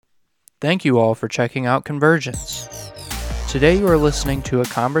Thank you all for checking out Convergence. Today you are listening to a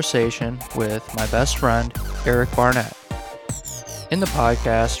conversation with my best friend, Eric Barnett. In the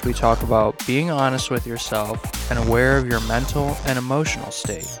podcast, we talk about being honest with yourself and aware of your mental and emotional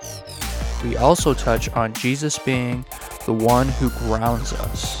state. We also touch on Jesus being the one who grounds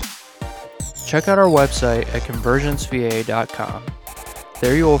us. Check out our website at convergenceva.com.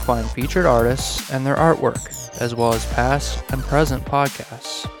 There you will find featured artists and their artwork, as well as past and present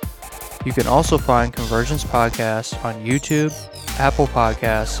podcasts. You can also find Convergence Podcast on YouTube, Apple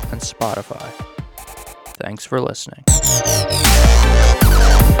Podcasts, and Spotify. Thanks for listening.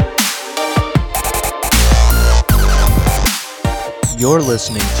 You're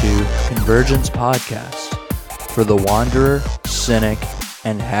listening to Convergence Podcast for the wanderer, cynic,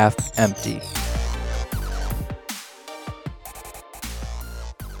 and half-empty.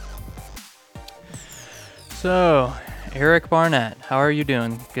 So, Eric Barnett, how are you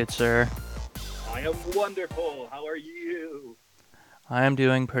doing, good sir? I am wonderful. How are you? I am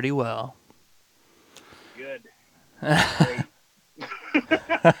doing pretty well. Good. Great.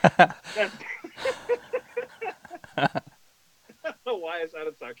 I don't know why I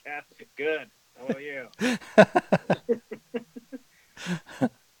sounded sarcastic. Good. How about you?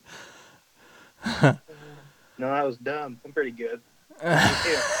 No, that was dumb. I'm pretty good.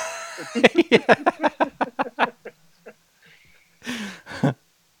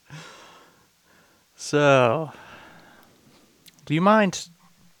 So, do you mind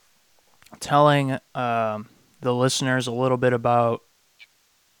telling the listeners a little bit about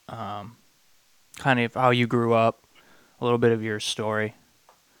kind of how you grew up, a little bit of your story?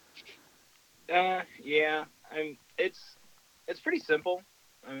 Yeah. It's pretty simple.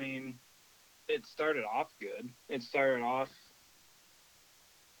 I mean, it started off good. It started off,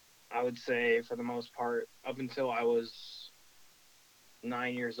 I would say, for the most part, up until I was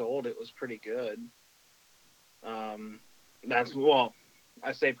 9 years old, it was pretty good. That's well,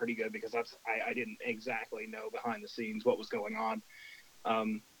 I say pretty good because I didn't exactly know behind the scenes what was going on.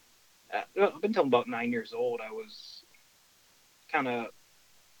 Um, Up until about 9 years old, I was kind of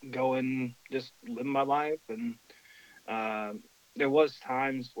going, just living my life, and uh, there was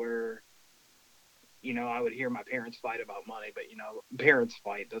times where I would hear my parents fight about money, but parents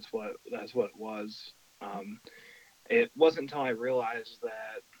fight. That's what it was. Um, it wasn't until I realized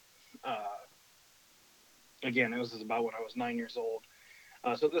that. Again, it was about when I was 9 years old.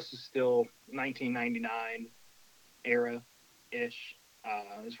 So this is still 1999 era ish.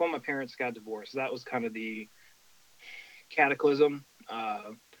 It's when my parents got divorced. That was kind of the cataclysm.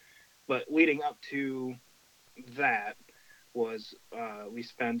 But leading up to that was we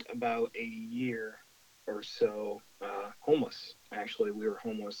spent about a year or so homeless. Actually, we were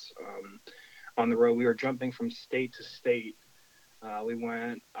homeless on the road. We were jumping from state to state. I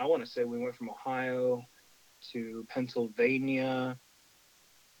want to say we went from Ohio to Pennsylvania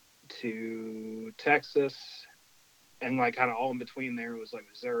to Texas, and like kind of all in between there was like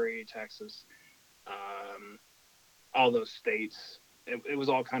Missouri, Texas, um, all those states. It was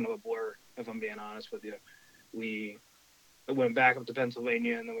all kind of a blur, if I'm being honest with you. We went back up to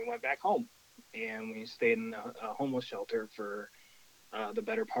Pennsylvania, and then we went back home, and we stayed in a homeless shelter for the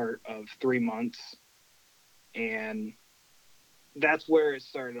better part of 3 months, and that's where it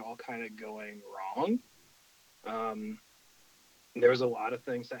started all kind of going wrong. Um, there was a lot of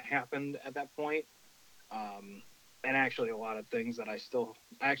things that happened at that point. Um, and actually a lot of things that I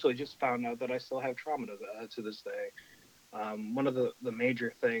actually just found out that I still have trauma to this day. One of the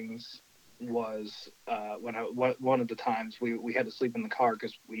major things was one of the times we had to sleep in the car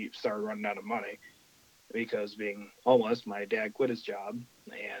because we started running out of money because being homeless, my dad quit his job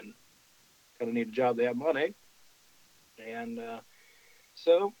and kind of need a job to have money. And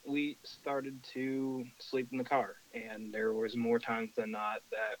so we started to sleep in the car, and there was more times than not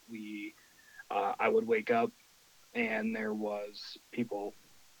that I would wake up and there was people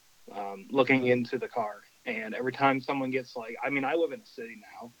looking into the car. And every time someone gets I live in a city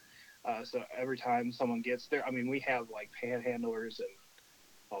now, so every time someone gets there, we have like panhandlers and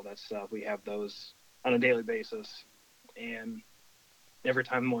all that stuff. We have those on a daily basis, and every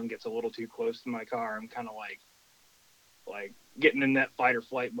time one gets a little too close to my car, I'm kind of like getting in that fight or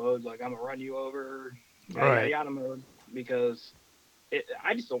flight mode, like I'm gonna run you over, yada yada mode, because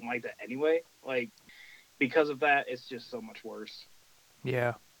I just don't like that anyway. Like because of that, it's just so much worse.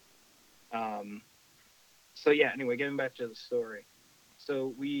 Yeah. Um, so yeah, anyway, getting back to the story.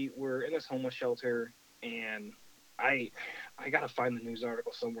 So we were in this homeless shelter, and I I gotta find the news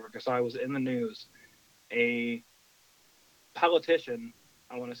article somewhere because I was in the news. A politician,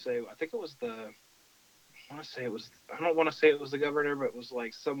 I think it was the, I want to say it was, I don't want to say it was the governor, but it was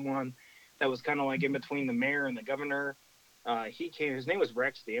like someone. that was kind of like in between the mayor and the governor. He came. His name was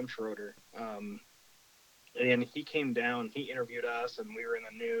Rex Damschroeder. And he came down. He interviewed us, and we were in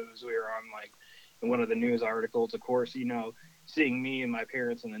the news. We were on like in one of the news articles. Of course, seeing me and my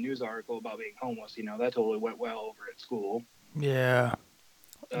parents in the news article about being homeless, that totally went well over at school. Yeah.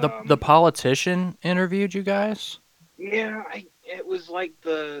 The politician interviewed you guys? Yeah, it was like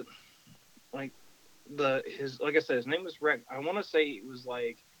like like I said, his name was Rex. I want to say it was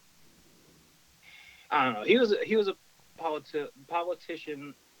like, I don't know. He was a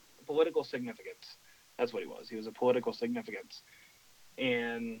politician, political significance. That's what he was. He was a political significance,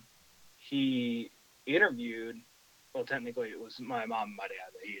 and he interviewed. Well, technically, it was my mom and my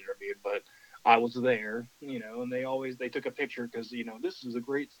dad that he interviewed, but I was there, and they took a picture because this is a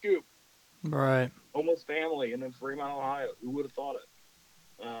great scoop. Right. Almost family in Fremont, Ohio. Who would have thought it?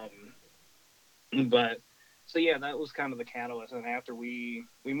 But so yeah, that was kind of the catalyst. And after we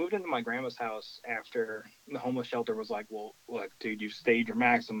moved into my grandma's house after the homeless shelter was like, well, look, dude, you've stayed your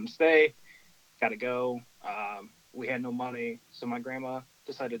maximum stay, gotta go. We had no money, so my grandma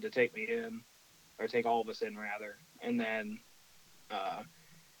decided to take me in, or take all of us in rather, and then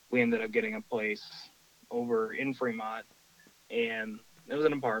we ended up getting a place over in Fremont, and it was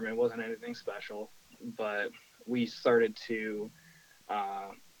an apartment. It wasn't anything special, but we started to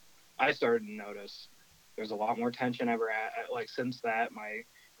I started to notice there's a lot more tension ever like since that. My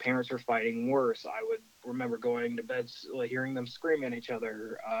parents were fighting worse. I would remember going to bed, like, hearing them scream at each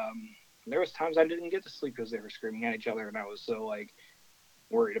other. There was times I didn't get to sleep because they were screaming at each other, and I was so like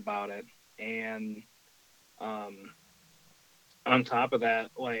worried about it. And um, on top of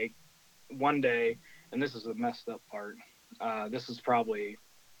that, like one day, and this is the messed up part. This is probably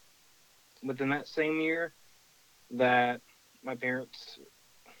within that same year that my parents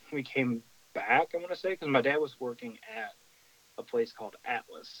we came back, I want to say, because my dad was working at a place called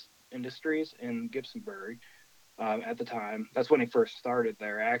Atlas Industries in Gibsonburg at the time. That's when he first started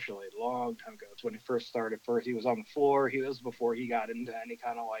there, actually, a long time ago. It's when he first started. First, he was on the floor. He was before he got into any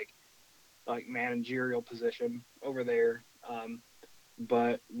kind of like managerial position over there.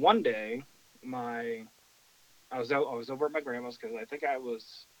 But one day, I was over at my grandma's because I think it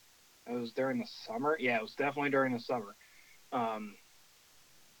was during the summer. Yeah, it was definitely during the summer. Um,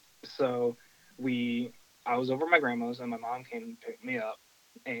 So I was over at my grandma's, and my mom came and picked me up,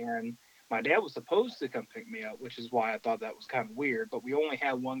 and my dad was supposed to come pick me up, which is why I thought that was kind of weird. But we only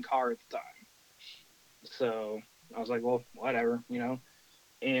had one car at the time, so I was like, well, whatever,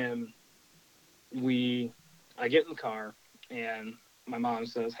 And we, I get in the car, and my mom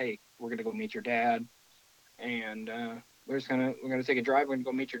says, "Hey, we're gonna go meet your dad, and we're gonna take a drive. We're gonna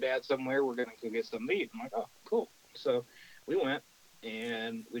go meet your dad somewhere. We're gonna go get something to eat." I'm like, "Oh, cool." So we went,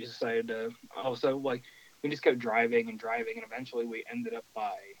 and we decided to also like we just kept driving and driving, and eventually we ended up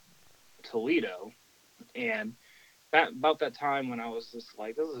by Toledo. And about that time when I was just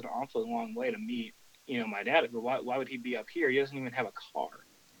like, this is an awfully long way to meet, my dad. Why would he be up here? He doesn't even have a car.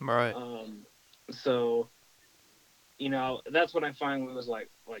 Right. So that's when I finally was like,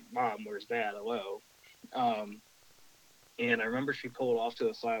 Mom, where's Dad? Hello. Um, and I remember she pulled off to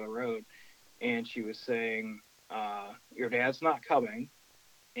the side of the road, and she was saying, "Your dad's not coming,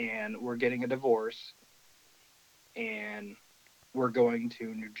 and we're getting a divorce, and we're going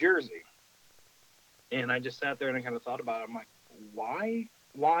to New Jersey." And I just sat there and I kind of thought about it. I'm like, why,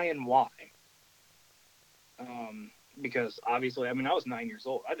 and why? Because obviously, I mean, I was 9 years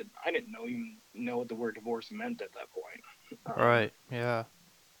old. I didn't even know what the word divorce meant at that point. Right. Yeah.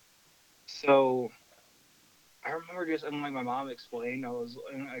 So I remember just, and like my mom explained,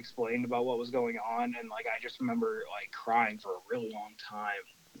 I explained about what was going on, and like I just remember like crying for a really long time,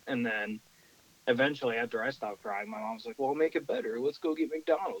 and then eventually after I stopped crying, my mom was like, "Well, make it better. Let's go get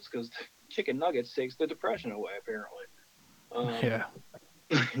McDonald's because chicken nuggets takes the depression away, apparently." Yeah.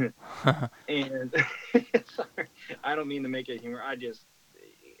 And sorry, I don't mean to make it humor. I just,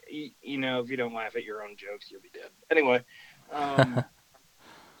 if you don't laugh at your own jokes, you'll be dead. Anyway,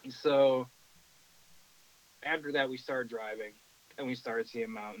 so after that, we started driving, and we started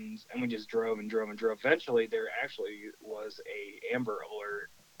seeing mountains, and we just drove and drove and drove. Eventually, there actually was a Amber Alert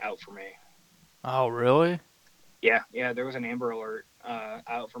out for me. Oh, really? Yeah, there was an Amber Alert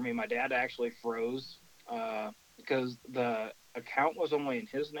out for me. My dad actually froze because the account was only in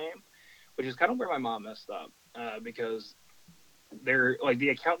his name, which is kind of where my mom messed up because the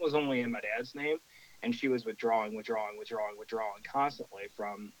account was only in my dad's name, and she was withdrawing constantly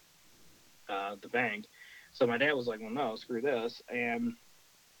from the bank. So my dad was like, "Well, no, screw this," and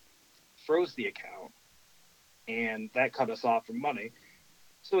froze the account, and that cut us off from money.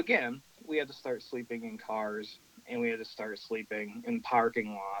 So again, we had to start sleeping in cars, and we had to start sleeping in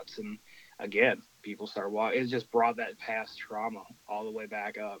parking lots. And again, people start walking. It just brought that past trauma all the way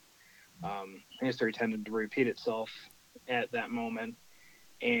back up. History tended to repeat itself at that moment,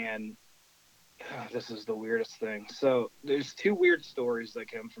 and this is the weirdest thing. So there's two weird stories that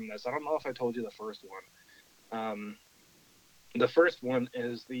come from this. I don't know if I told you the first one. The first one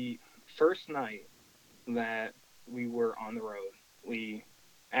is the first night that we were on the road. We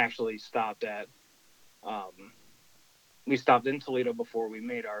actually stopped at um, we stopped in Toledo before we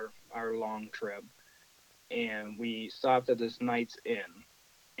made our long trip, and we stopped at this Knights Inn,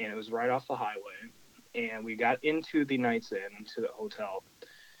 and it was right off the highway. And we got into the Knights Inn, into the hotel,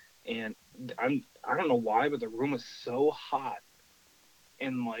 and I don't know why, but the room was so hot,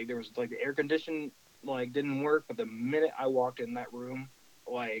 and like there was like the air condition like didn't work. But the minute I walked in that room,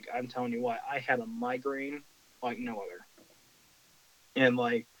 like I'm telling you what, I had a migraine like no other, and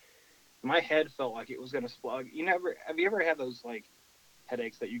like my head felt like it was gonna explode. You never have you ever had those like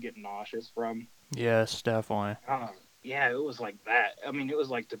headaches that you get nauseous from? Yes, definitely. Uh, yeah, it was like that. I mean, it was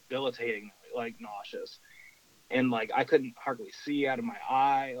like debilitating, like nauseous, and like I couldn't hardly see out of my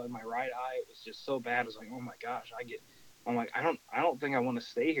eye, like my right eye. It was just so bad. I was like, oh my gosh, I'm like, I don't think I want to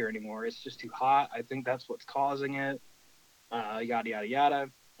stay here anymore. It's just too hot. I think that's what's causing it. Yada yada yada.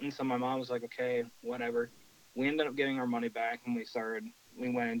 And so my mom was like, okay, whatever. We ended up getting our money back, and we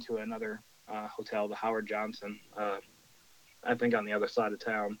went into another hotel, the Howard Johnson. I think on the other side of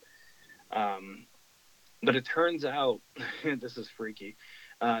town. Um, but it turns out, this is freaky.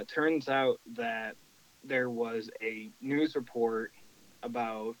 It turns out that there was a news report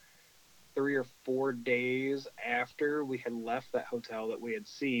about 3 or 4 days after we had left that hotel that we had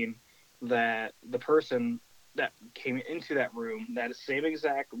seen that the person that came into that room, that same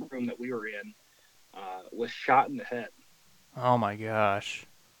exact room that we were in, was shot in the head. Oh my gosh.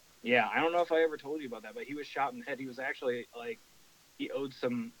 Yeah, I don't know if I ever told you about that, but he was shot in the head. He was actually like he owed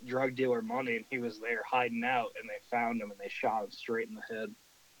some drug dealer money, and he was there hiding out, and they found him and they shot him straight in the head.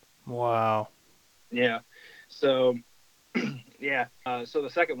 Wow. Yeah. So yeah. So the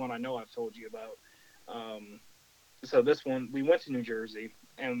second one I know I've told you about. Um, so this one we went to New Jersey,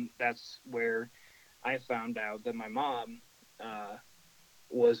 and that's where I found out that my mom uh,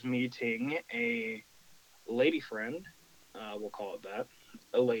 was meeting a lady friend. We'll call it that,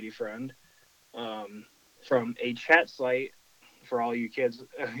 a lady friend um, from a chat site for all you kids,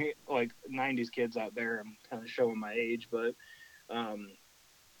 like '90s kids out there. I'm kind of showing my age, but um,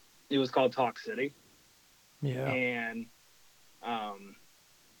 it was called Talk City, Yeah. and um,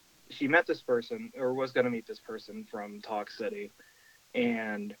 she met this person or was going to meet this person from Talk City,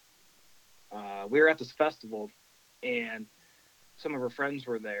 and we were at this festival, and some of her friends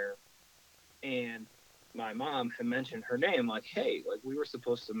were there, and my mom had mentioned her name, like, "Hey, like we were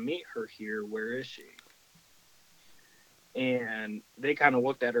supposed to meet her here. Where is she?" And they kind of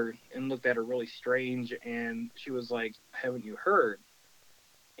looked at her really strange, and she was like, "Haven't you heard?"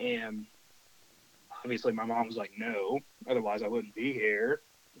 And obviously, my mom was like, "No, otherwise I wouldn't be here."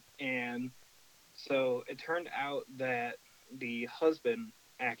 And so it turned out that the husband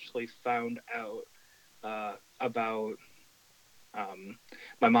actually found out about um,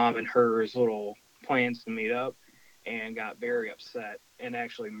 my mom and her's little plans to meet up and got very upset and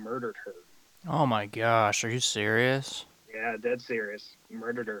actually murdered her. Oh my gosh. Are you serious? Yeah, dead serious.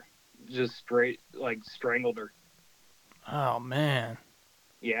 Murdered her. Just straight, like, strangled her. Oh man.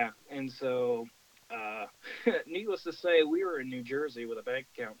 Yeah. And so, uh, needless to say, we were in New Jersey with a bank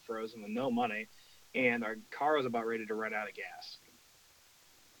account frozen with no money, and our car was about ready to run out of gas.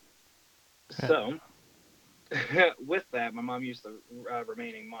 Yeah. So, with that, my mom used the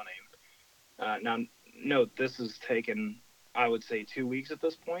remaining money. Now, note this has taken, I would say, 2 weeks at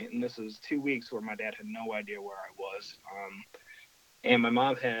this point, and this is 2 weeks where my dad had no idea where I was. And my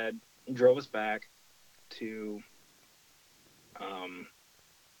mom had drove us back to um,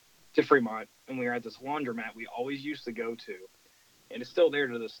 to Fremont, and we were at this laundromat we always used to go to, and it's still there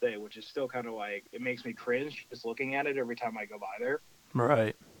to this day, which is still kind of like it makes me cringe just looking at it every time I go by there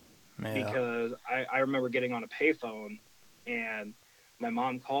Right. Yeah. because I remember getting on a payphone and my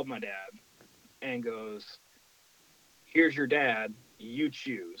mom called my dad and goes, "Here's your dad, you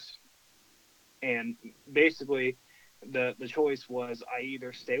choose." And basically, the choice was I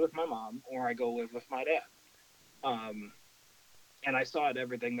either stay with my mom or I go live with my dad. Um, and I saw it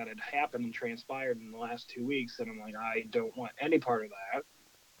everything that had happened and transpired in the last 2 weeks, and I'm like, I don't want any part of that.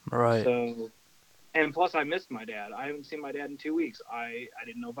 Right. So, and plus, I missed my dad. I haven't seen my dad in 2 weeks. I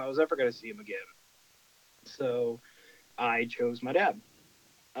didn't know if I was ever going to see him again. So I chose my dad,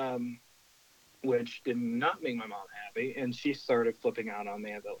 um, which did not make my mom happy, and she started flipping out on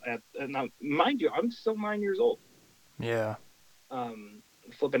me at now, mind you, I'm still 9 years old. Yeah. Um,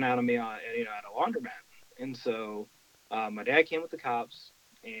 flipping out on me at a laundromat. And so my dad came with the cops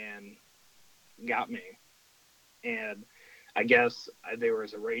and got me. And I guess there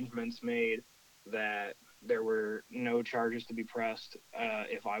was arrangements made that there were no charges to be pressed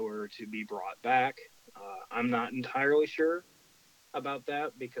if I were to be brought back. I'm not entirely sure about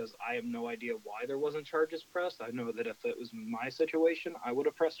that because I have no idea why there wasn't charges pressed. I know that if it was my situation, I would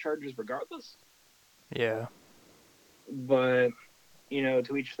have pressed charges regardless. Yeah. But,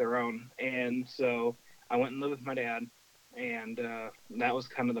 to each their own. And so I went and lived with my dad, and that was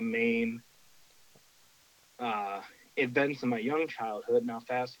kind of the main events in my young childhood. Now,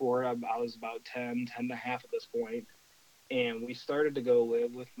 fast forward, I was about 10 and a half at this point, and we started to go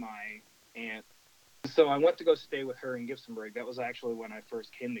live with my aunt. So I went to go stay with her in Gibsonburg. That was actually when I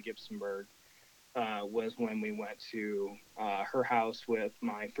first came to Gibsonburg, was when we went to her house with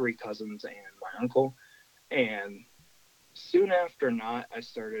my three cousins and my uncle. And soon after not, I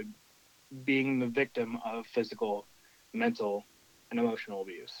started being the victim of physical, mental, and emotional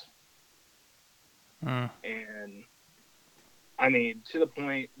abuse. Mm. And I mean, to the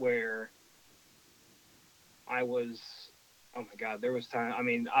point where I was, oh my God, there was time. I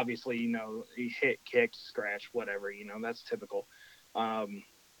mean, obviously, you hit, kicked, scratch, whatever, that's typical. Um,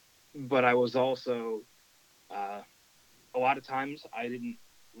 but I was also, uh, a lot of times I didn't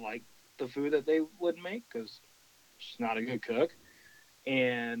like the food that they would make because she's not a good cook.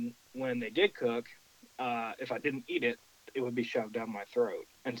 And when they did cook, if I didn't eat it, it would be shoved down my throat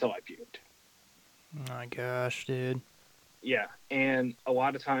until I puked. My gosh, dude. Yeah, and a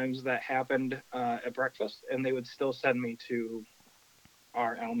lot of times that happened at breakfast, and they would still send me to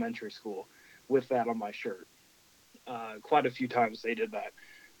our elementary school with that on my shirt. Quite a few times they did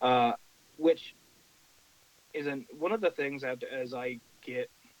that, which isn't one of the things that as I get,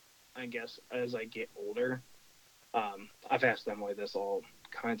 I guess, as I get older, I've asked Emily this all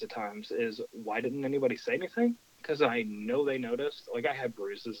kinds of times: is why didn't anybody say anything? Because I know they noticed. Like I had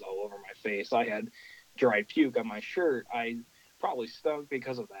bruises all over my face. I had dried puke on my shirt. I probably stunk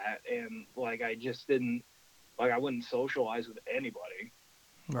because of that, and like I just didn't like I wouldn't socialize with anybody.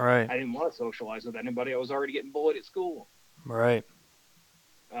 Right. I didn't want to socialize with anybody. I was already getting bullied at school Right.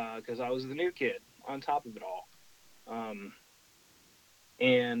 because I was the new kid on top of it all. Um,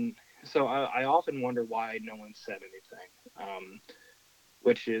 and so I often wonder why no one said anything,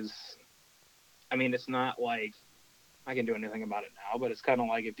 which is, I mean, it's not like I can do anything about it now, but it's kind of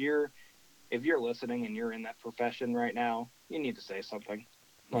like if you're listening and you're in that profession right now, you need to say something.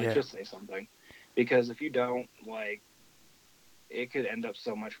 Like Yeah. just say something, because if you don't, like it could end up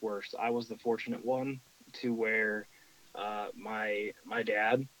so much worse. I was the fortunate one to where my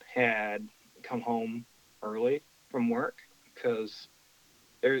dad had come home early from work because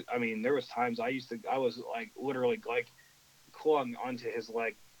there was times I was like literally like clung onto his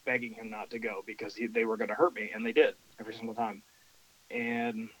leg begging him not to go because they were going to hurt me, and they did every single time.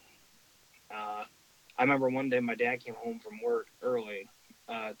 And uh, I remember one day my dad came home from work early,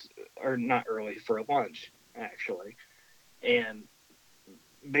 or not early, for lunch actually, and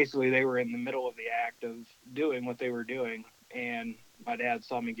basically they were in the middle of the act of doing what they were doing, and my dad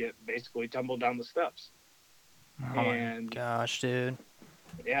saw me get basically tumbled down the steps. Oh my And gosh, dude.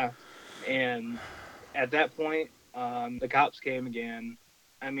 yeah, and at that point, the cops came again.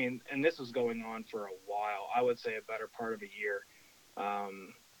 I mean, and this was going on for a while. I would say a better part of a year.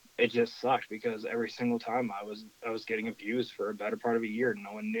 Um, it just sucked because every single time I was getting abused for a better part of a year.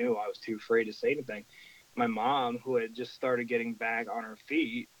 No one knew. I was too afraid to say anything. My mom, who had just started getting back on her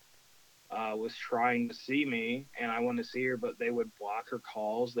feet, was trying to see me, and I wanted to see her, but they would block her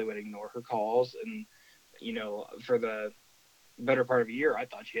calls. They would ignore her calls, and for the better part of a year, I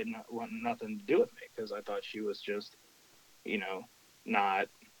thought she had nothing to do with me because I thought she was just, you know, not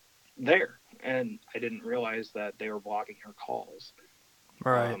there. And I didn't realize that they were blocking her calls.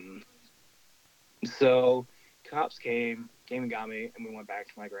 Right. Um, so cops came and got me, and we went back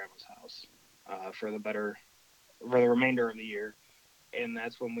to my grandma's house for the remainder of the year. And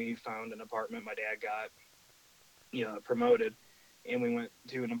that's when we found an apartment. My dad got, promoted, and we went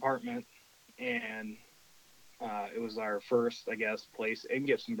to an apartment, and it was our first, I guess, place in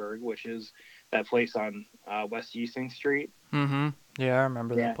Gibsonburg, which is that place on West Easting Street. Mm-hmm. Yeah, I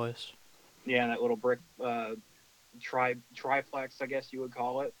remember that Yeah, place. yeah, that little brick triplex, I guess you would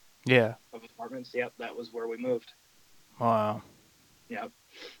call it, Yeah. of apartments. Yep, that was where we moved. Wow. Yep,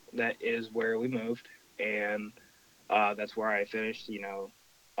 that is where we moved, and that's where I finished.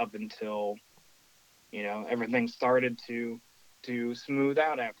 Up until everything started to smooth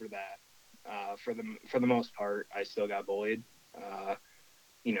out after that. For the most part, I still got bullied. Uh,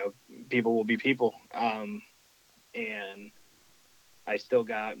 you know, People will be people. And I still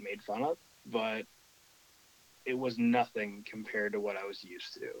got made fun of, but it was nothing compared to what I was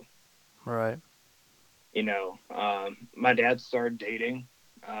used to. Right. My dad started dating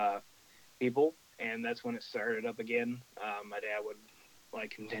uh, people, and that's when it started up again. My dad would like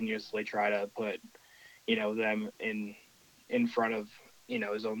continuously try to put them in front of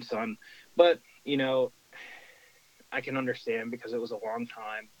his own son, but I can understand because it was a long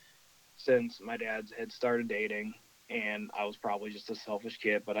time since my dad had started dating, and I was probably just a selfish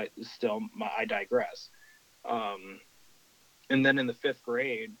kid. But I digress. Um, and then in the fifth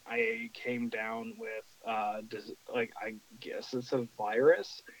grade, I came down with I guess it's a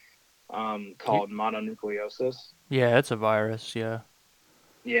virus Y- called mononucleosis. Yeah, it's a virus. Yeah.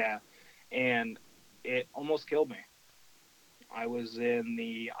 Yeah, and it almost killed me. I was in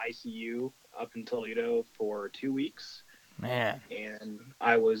the ICU up in Toledo for 2 weeks, Man. and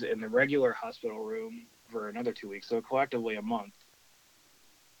I was in the regular hospital room for another 2 weeks. So collectively a month.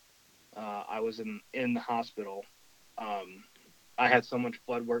 I was in the hospital. Um, I had so much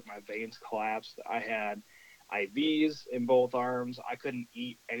blood work, my veins collapsed. I had IVs in both arms. I couldn't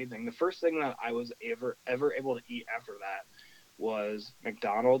eat anything. The first thing that I was ever able to eat after that was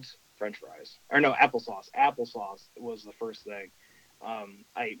McDonald's French fries, or no, applesauce. Applesauce was the first thing. I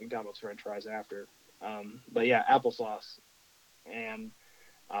ate McDonald's French fries after, but yeah, applesauce. And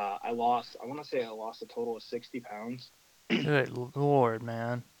I lost. I want to say I lost a total of 60 pounds. Good Lord,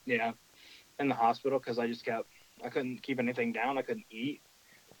 man. Yeah, in the hospital because I couldn't keep anything down. I couldn't eat.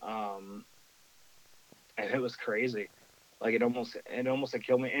 Um, and it was crazy. Like it almost had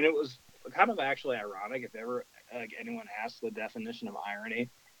killed me. And it was kind of actually ironic if ever like anyone asks the definition of irony.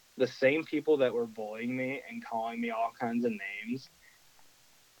 The same people that were bullying me and calling me all kinds of names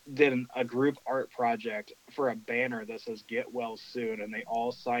did a group art project for a banner that says "Get well soon," and they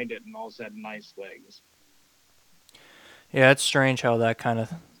all signed it and all said nice things. Yeah, it's strange how that kind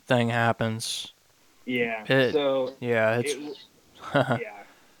of thing happens. Yeah. It. So Yeah, it's. it yeah,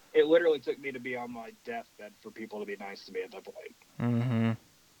 it literally took me to be on my deathbed for people to be nice to me at that point. Mhm.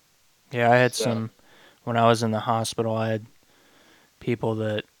 Yeah, I had So, some when I was in the hospital. I had people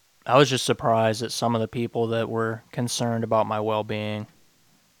that I was just surprised at some of the people that were concerned about my well-being.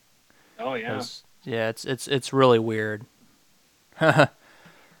 oh yeah, Cause yeah, it's really weird.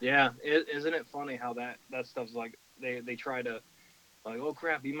 yeah. Isn't it funny how that stuff's like they try to like, oh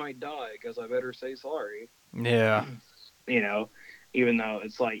crap, he might die because I better say sorry. Yeah. you know, Even though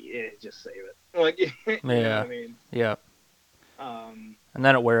it's like, just save it. Like, you know what Yeah. I mean? Yeah. Um, And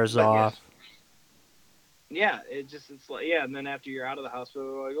then it wears but yes, off. yeah. It's like, yeah. And then after you're out of the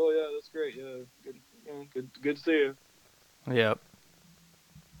hospital, like, oh yeah, that's great. Yeah, good, good to see you. Yep.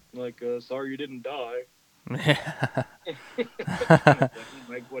 Like, sorry you didn't die. Yeah. kind of thing.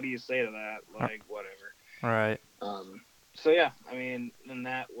 Like, what do you say to that? Like, whatever. Right. So yeah, I mean, and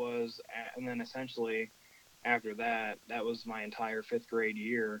then essentially after that, that was my entire fifth grade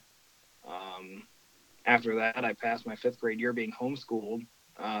year. Um, After that, I passed my fifth grade year being homeschooled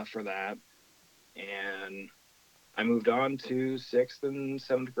for that, and I moved on to sixth and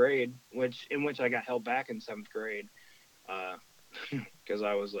seventh grade, which I got held back in seventh grade because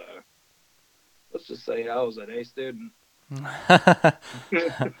I was let's just say I was an A student.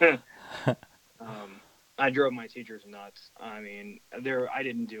 um, I drove my teachers nuts. I mean, I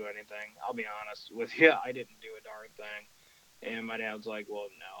didn't do anything. I'll be honest with you, I didn't do a darn thing. And my dad was like, "Well,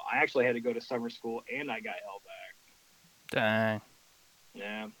 no." I actually had to go to summer school, and I got held back. Dang.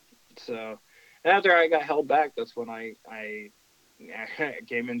 Yeah. So after I got held back, that's when I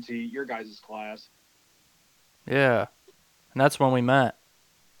came into your guys' class. Yeah. And that's when we met.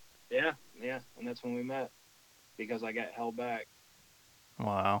 Yeah, yeah, and that's when we met because I got held back.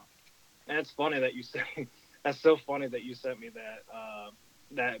 Wow. And it's funny that you say that's so funny that you sent me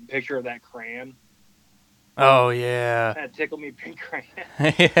that picture of that crayon, Oh yeah. that tickle me pink crayon.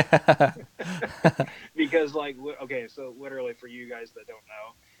 Yeah. Because like, okay, so literally for you guys that don't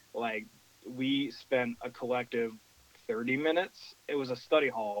know, like we spent a collective 30 minutes. It was a study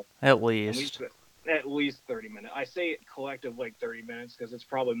hall, At and we least. spent at least 30 minutes. I say collective like 30 minutes because it's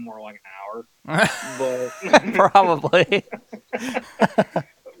probably more like an hour, Probably.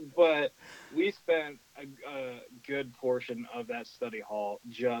 but we spent a good portion of that study hall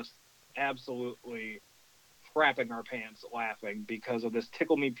just absolutely crapping our pants laughing because of this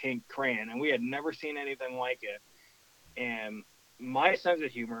tickle me pink crayon, and we had never seen anything like it. And my sense of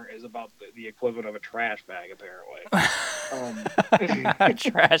humor is about the equivalent of a trash bag, apparently.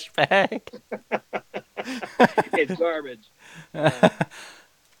 Trash bag. It's garbage. Um,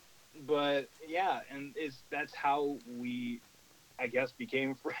 but yeah, and that's how we I guess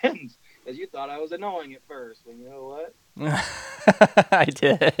became friends because you thought I was annoying at first. But you know what? I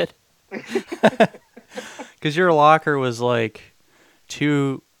did. Because your locker was like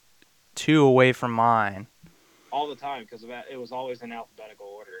two away from mine. All the time because it was always in alphabetical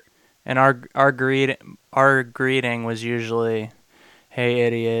order. And our greeting was usually, "Hey,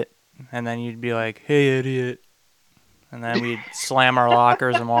 idiot," and then you'd be like, "Hey, idiot," and then we'd slam our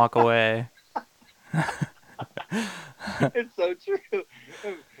lockers and walk away. It's so true.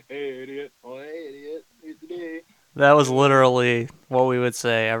 Hey, idiot. Oh, hey, idiot. It's me. That was literally what we would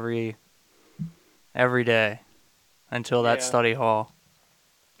say every day until that Yeah, study hall.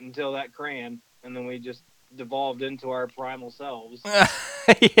 until that crayon, and then we just devolved into our primal selves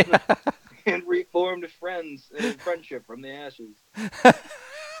Yeah. and reformed friends and friendship from the ashes.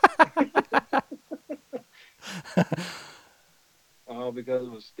 All because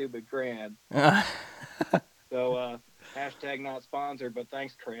of a stupid crayon. So, hashtag not sponsored, but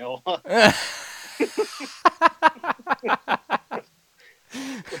thanks, Crayola.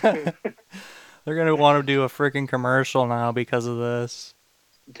 They're gonna want to do a freaking commercial now because of this.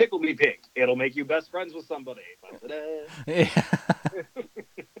 Tickle me pink. It'll make you best friends with somebody. Yeah.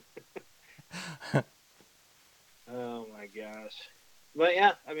 Oh my gosh. But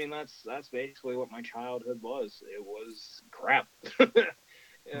yeah, I mean that's basically what my childhood was. It was crap. To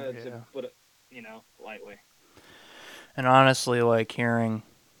put it, lightly. And honestly, like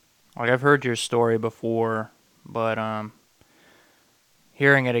I've heard your story before, but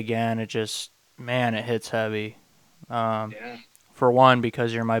hearing it again, it just, man, it hits heavy. Yeah. For one,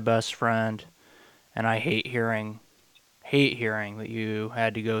 because you're my best friend, and I hate hearing that you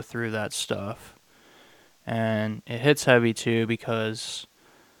had to go through that stuff. And it hits heavy too because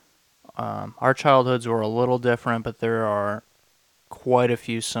our childhoods were a little different, but there are quite a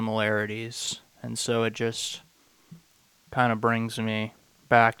few similarities. And so it just kind of brings me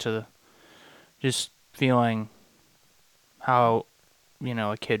back to just feeling how,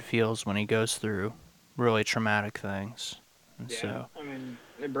 a kid feels when he goes through really traumatic things. And Yeah. so, I mean,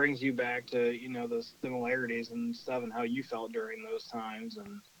 it brings you back to, those similarities and stuff and how you felt during those times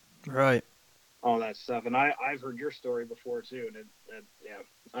and right. all that stuff. And I've heard your story before too, and yeah,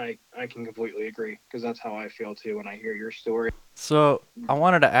 I can completely agree because that's how I feel too when I hear your story. So I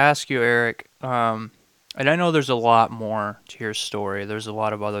wanted to ask you, Eric, and I know there's a lot more to your story. There's a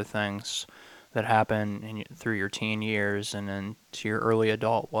lot of other things that happen through your teen years and into your early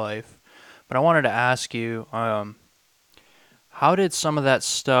adult life. But I wanted to ask you, how did some of that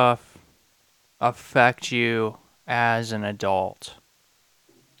stuff affect you as an adult?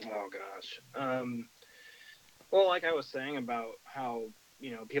 Oh gosh. Well, like I was saying about how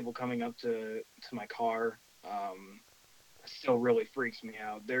people coming up to my car, still really freaks me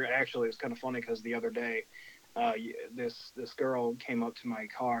out. There actually, it's kind of funny because the other day, this girl came up to my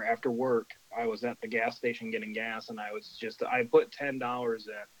car after work. I was at the gas station getting gas, and I put $10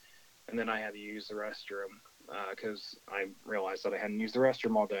 in, and then I had to use the restroom because I realized that I hadn't used the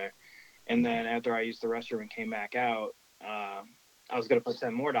restroom all day. And then after I used the restroom and came back out, I was gonna put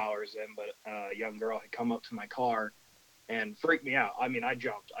 $10 more in, but a young girl had come up to my car and freaked me out. I mean, I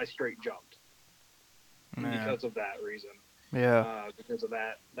jumped. I straight jumped Man. because of that reason. Yeah. Because of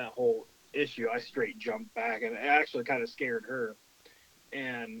that whole issue, I straight jumped back, and it actually kind of scared her.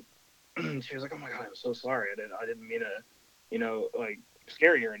 And she was like, "Oh my god, I'm so sorry. I didn't mean to, like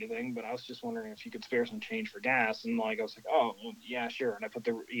scare you or anything, but I was just wondering if you could spare some change for gas." And like I was like, "Oh, well, yeah, sure." And I put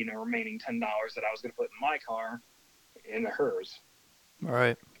the remaining $10 that I was going to put in my car into hers.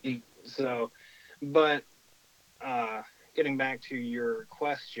 Right. So, but getting back to your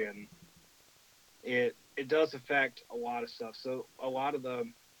question, it does affect a lot of stuff. So a lot of the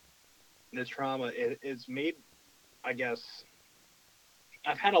trauma it's made, I guess,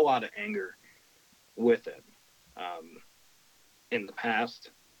 I've had a lot of anger with it in the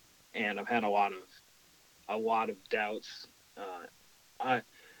past, and I've had a lot of doubts. I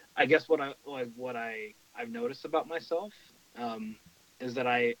I guess what I've noticed about myself is that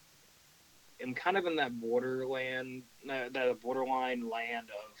I am kind of in that borderline land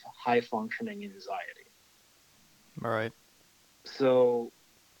of high functioning anxiety. Right. So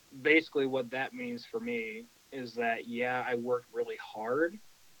basically, what that means for me is that yeah, I work really hard,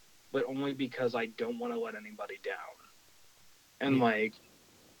 but only because I don't want to let anybody down. And Yeah. like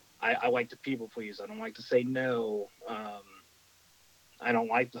I like to people please. I don't like to say no. I don't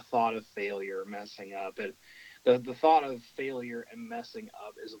like the thought of failure, messing up. The thought of failure and messing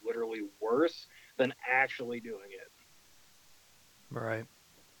up is literally worse than actually doing it. Right.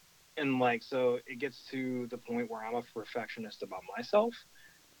 And like so, it gets to the point where I'm a perfectionist about myself,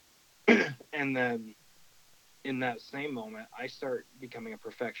 and then in that same moment, I start becoming a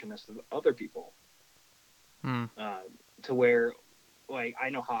perfectionist of other people, Hmm. uh, to where, like, I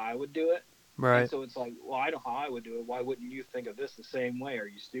know how I would do it. And Right. so it's like, well, I know how I would do it. Why wouldn't you think of this the same way? Are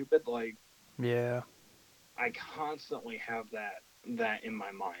you stupid? Like, Yeah. I constantly have that in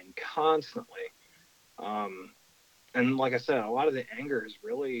my mind, constantly. Um, and like I said, a lot of the anger is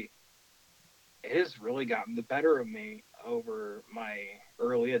really, it has really gotten the better of me over my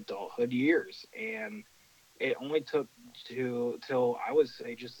early adulthood years. And it only took to till I would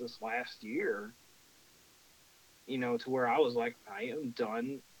say just this last year, to where I was like, I am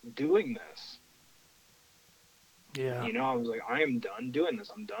done doing this. Yeah. I was like, I am done doing this.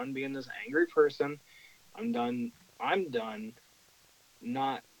 I'm done being this angry person. I'm done. I'm done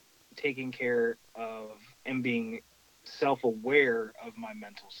not taking care of and being self aware of my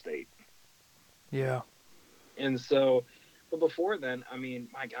mental state. Yeah. And so, but before then, I mean,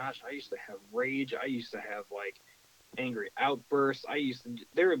 my gosh, I used to have rage. I used to have like angry outbursts.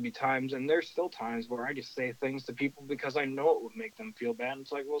 There would be times, and there's still times where I just say things to people because I know it would make them feel bad. And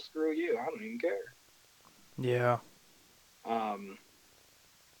it's like, well, screw you. I don't even care. Yeah. Um,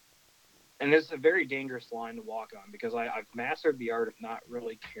 and it's a very dangerous line to walk on because I've mastered the art of not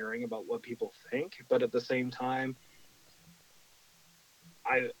really caring about what people think, but at the same time,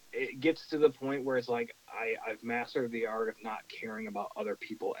 it gets to the point where it's like I've mastered the art of not caring about other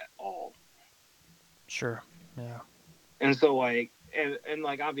people at all. Sure. Yeah. And so like and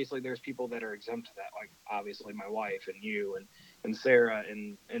like obviously there's people that are exempt to that, like obviously my wife and you and Sarah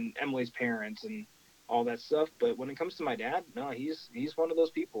and Emily's parents and all that stuff. But when it comes to my dad, no, he's one of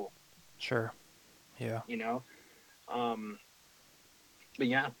those people, Sure. Yeah. you know. Um, but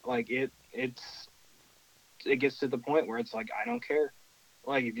yeah, like it gets to the point where it's like I don't care.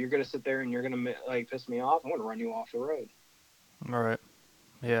 Like if you're gonna sit there and you're gonna like piss me off, I'm gonna run you off the road. All right.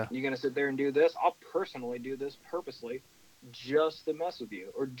 Yeah. You're gonna sit there and do this. I'll personally do this purposely, just to mess with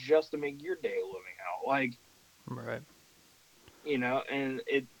you or just to make your day a living hell. Like Right. and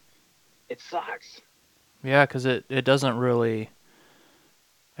it sucks. Yeah, because it doesn't really.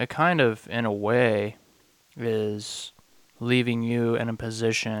 It kind of, in a way, is leaving you in a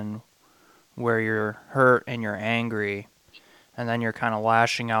position where you're hurt and you're angry, and then you're kind of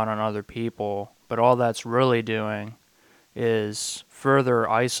lashing out on other people. But all that's really doing is further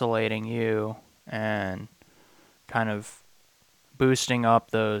isolating you and kind of boosting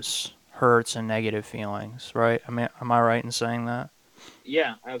up those hurts and negative feelings, right? I mean, am I right in saying that?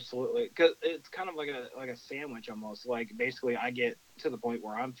 Yeah, absolutely. Because it's kind of like a sandwich almost. Like basically, I get to the point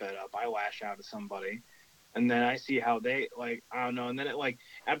where I'm fed up. I lash out at somebody, and then I see how they like. I don't know. And then it like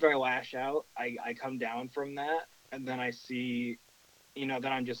after I lash out, I come down from that, and then I see, then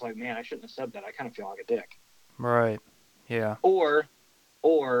I'm just like, man, I shouldn't have said that. I kind of feel like a dick. Right. Yeah. Or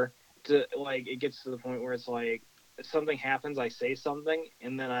or to like it gets to the point where it's like something happens, I say something,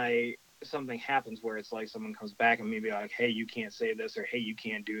 and then I something happens where it's like someone comes back and maybe like, hey, you can't say this, or hey, you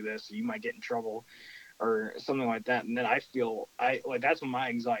can't do this, or you might get in trouble, or something like that. And then I feel I like that's when my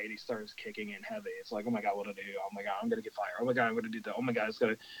anxiety starts kicking in heavy. It's like, oh my god, what did I do? Oh my god, I'm gonna get fired. Oh my god, I'm gonna do that. Oh my god,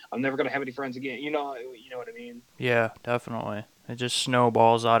 I'm never gonna have any friends again. You know what I mean? Yeah, definitely. It just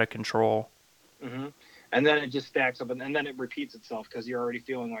snowballs out of control. hmm And then it just stacks up, and then it repeats itself because you're already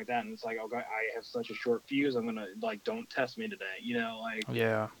feeling like that, and it's like, okay, I have such a short fuse. I'm gonna like, don't test me today. Like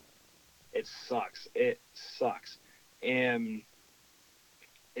Yeah. it sucks. It sucks, and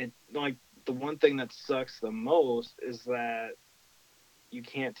it like the one thing that sucks the most is that you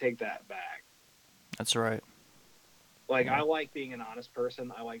can't take that back. That's right. Like I Yeah. like being an honest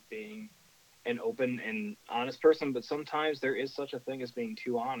person. I like being an open and honest person, but sometimes there is such a thing as being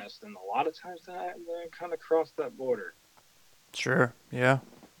too honest, and a lot of times that kind of cross that border. Sure. Yeah.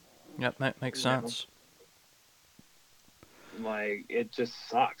 Yep, that makes You know, sense. like it just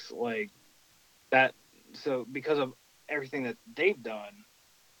sucks. Like that. So because of everything that they've done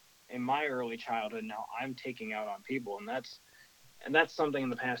in my early childhood, now I'm taking out on people, and that's something in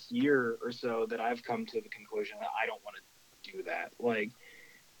the past year or so that I've come to the conclusion that I don't want to do that. Like,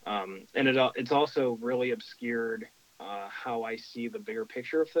 and it's also really obscured how I see the bigger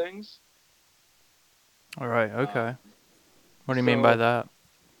picture of things. All right. Uh, Okay. What do you mean by so, that?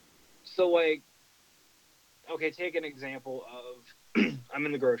 so like, okay, take an example of I'm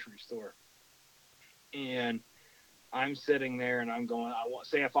in the grocery store and I'm sitting there and I'm going. I want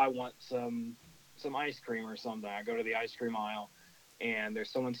say if I want some ice cream or something, I go to the ice cream aisle and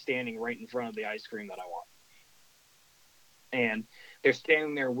there's someone standing right in front of the ice cream that I want, and they're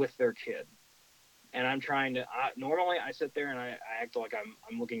standing there with their kid. And I'm trying to. Normally, I sit there and I act like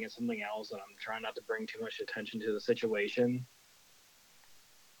I'm looking at something else, and I'm trying not to bring too much attention to the situation,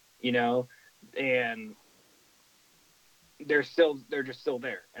 you know. And they're just still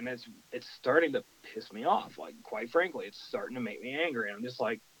there, and it's starting to piss me off. Like, quite frankly, it's starting to make me angry. And I'm just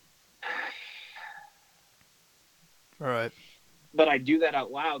like, All right. but I do that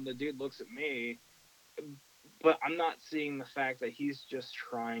out loud, and the dude looks at me, but I'm not seeing the fact that he's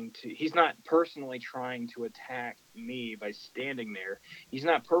not personally trying to attack me by standing there. He's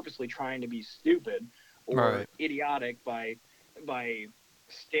not purposely trying to be stupid All or right. idiotic by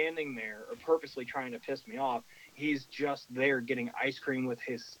standing there or purposely trying to piss me off. He's just there getting ice cream with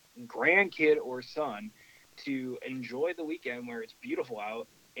his grandkid or son to enjoy the weekend where it's beautiful out,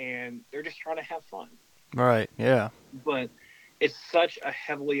 and they're just trying to have fun. All right. Yeah. But it's such a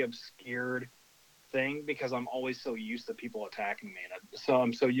heavily obscured thing because I'm always so used to people attacking me, and so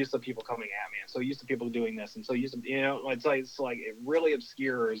I'm so used to people coming at me, and so used to people doing this, and so used to, it's like it really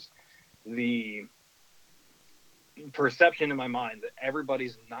obscures the perception in my mind that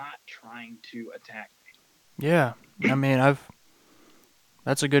everybody's not trying to attack Yeah. I mean,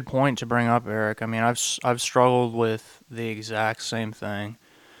 that's a good point to bring up, Eric. I mean, I've struggled with the exact same thing.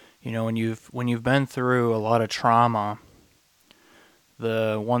 You know, when you've been through a lot of trauma,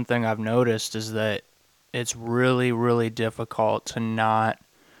 the one thing I've noticed is that it's really, really difficult to not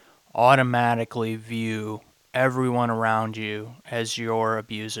automatically view everyone around you as your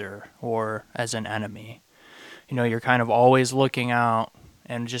abuser or as an enemy. You know, you're kind of always looking out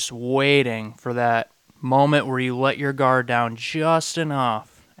and just waiting for that moment where you let your guard down just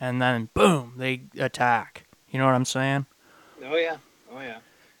enough and then boom, they attack. You know what I'm saying? me. Oh yeah, oh yeah.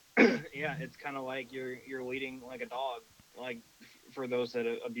 Yeah, it's kind of like you're leading like a dog, like for those that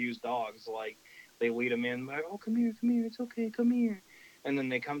abuse dogs, like they lead them in, like, oh, come here, it's okay, come here, and then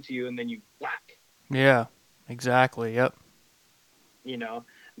they come to you, and then you whack, Yeah, exactly. Yep. you know.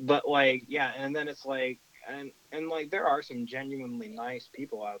 But like, yeah, and then it's like, and like there are some genuinely nice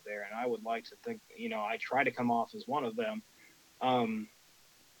people out there, and I would like to think, I try to come off as one of them, um,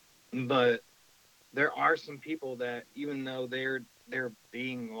 but there are some people that even though they're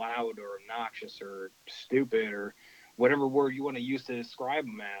being loud or obnoxious or stupid or whatever word you want to use to describe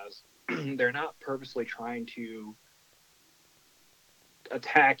them as, they're not purposely trying to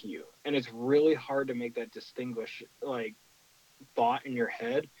attack you, and it's really hard to make that distinguish like thought in your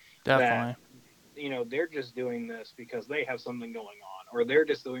head that Definitely. they're just doing this because they have something going on, or they're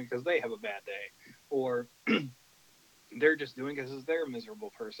just doing because they have a bad day, or they're just doing because they're a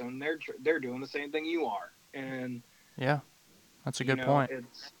miserable person. They're doing the same thing you are, and Yeah, that's a good point.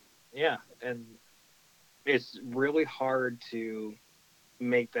 it's, yeah, and it's really hard to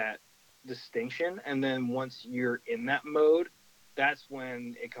make that distinction. And then once you're in that mode, that's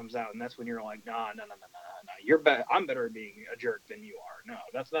when it comes out, and that's when you're like, nah, no, no, no, no, no, you're better. I'm better at being a jerk than you are. No,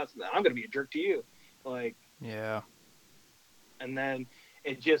 that's I'm gonna be a jerk to you, like, Yeah. and then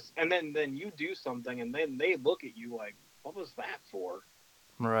and then you do something, and then they look at you like, what was that for?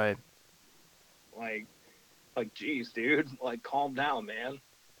 Right. Like, geez, dude, like, calm down, man.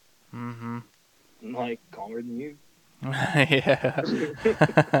 Mm-hmm. I'm like, calmer than you. Yeah.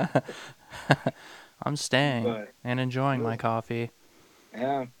 I'm staying But and enjoying my coffee.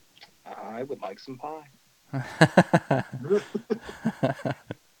 yeah, I would like some pie.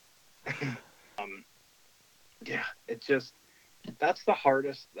 um, yeah, it just that's the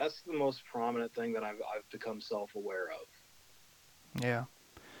hardest. That's the most prominent thing that I've become self aware of. Yeah.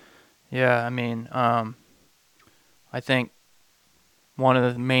 Yeah, I mean, I think one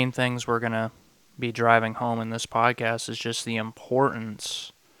of the main things we're going to be driving home in this podcast is just the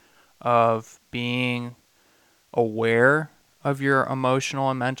importance of being aware of your emotional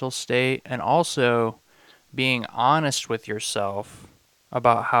and mental state, and also being honest with yourself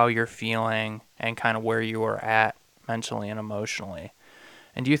about how you're feeling and kind of where you are at mentally and emotionally.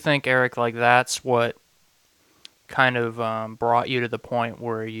 And do you think, Eric, like that's what kind of brought you to the point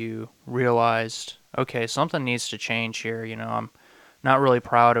where you realized, okay, something needs to change here? You know, I'm not really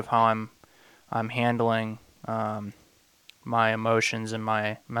proud of how I'm handling my emotions and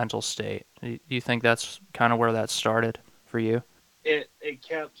my mental state. Do you think that's kind of where that started for you? It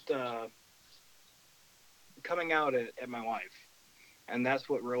kept coming out at my wife, and that's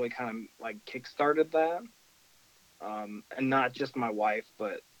what really kind of like kickstarted that. And not just my wife,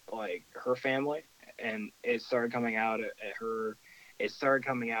 but like her family, and it started coming out at her. It started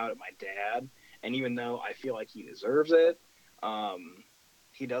coming out at my dad, and even though I feel like he deserves it, um,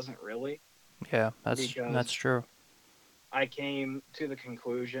 he doesn't really, Yeah, that's because true. I came to the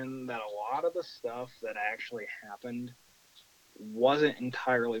conclusion that a lot of the stuff that actually happened wasn't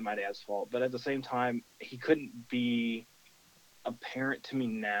entirely my dad's fault, but at the same time, he couldn't be apparent to me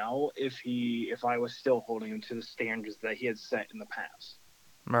now if I was still holding him to the standards that he had set in the past.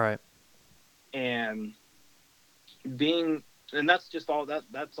 Right. And being, and that's just all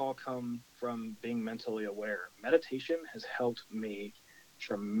that's all come from being mentally aware. Meditation has helped me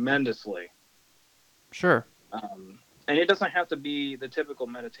tremendously. Sure. And it doesn't have to be the typical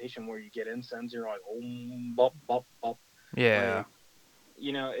meditation where you get incense, you're like, bop, bop, bop. Yeah.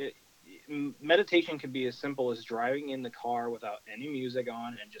 Like, meditation can be as simple as driving in the car without any music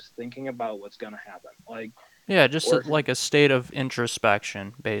on and just thinking about what's going to happen. Like, Yeah, just or, like a state of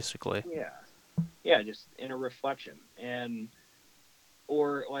introspection, basically. yeah, just inner reflection. And,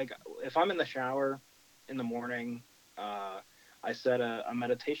 or like, if I'm in the shower in the morning, uh, I set a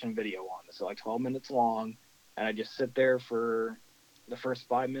meditation video on. It's like 12 minutes long, and I just sit there for the first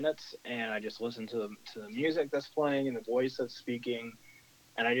 5 minutes, and I just listen to the music that's playing and the voice that's speaking,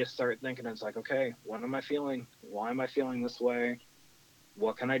 and I just start thinking. It's like, okay, what am I feeling? Why am I feeling this way?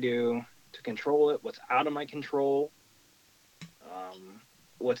 What can I do to control it? What's out of my control? Um,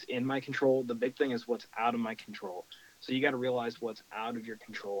 what's in my control? The big thing is what's out of my control. So you got to realize what's out of your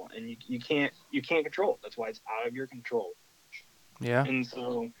control, and you can't control it. That's why it's out of your control. Yeah. And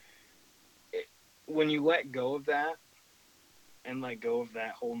so when you let go of that and let go of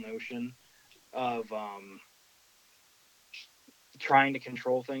that whole notion of trying to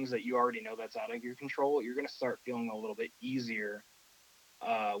control things that you already know that's out of your control, you're going to start feeling a little bit easier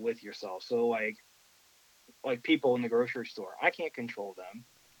with yourself. So like people in the grocery store, I can't control them,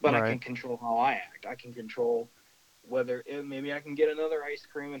 but I Right. can control how I act. I can control whether maybe I can get another ice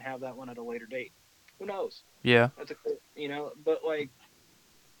cream and have that one at a later date. Who knows? Yeah. That's but like,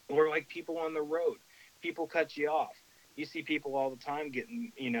 or like people on the road, people cut you off. You see people all the time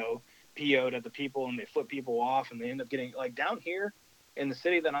getting, PO'd at the people, and they flip people off, and they end up getting, like, down here in the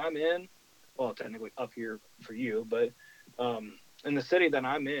city that I'm in. Well, technically up here for you, but in the city that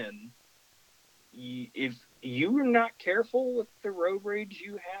I'm in, if you're not careful with the road rage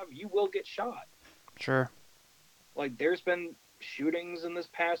you have, you will get shot. Sure. Like, there's been shootings in this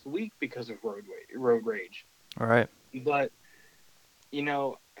past week because of road rage. Right. But, you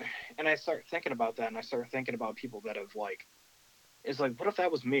know, and I start thinking about that, and I start thinking about people that have, like, it's like, what if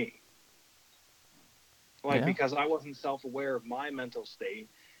that was me? Like, Yeah. because I wasn't self-aware of my mental state,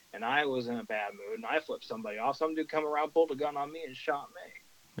 and I was in a bad mood, and I flipped somebody off. Some dude come around, pulled a gun on me, and shot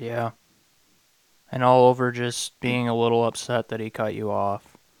me. Yeah. And all over just being a little upset that he cut you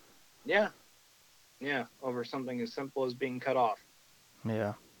off. Yeah, yeah, over something as simple as being cut off.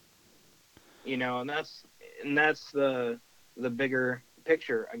 Yeah. And that's the bigger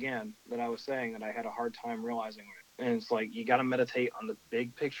picture again that I was saying that I had a hard time realizing. And it's like, you got to meditate on the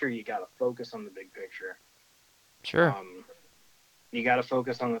big picture. You got to focus on the big picture. Sure. You got to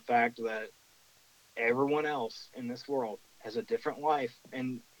focus on the fact that everyone else in this world has a different life,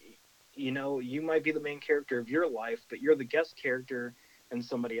 and you might be the main character of your life, but you're the guest character in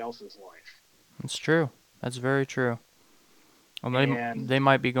somebody else's life. It's true. That's very true. Well, And they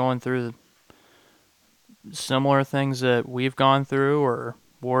might be going through similar things that we've gone through, or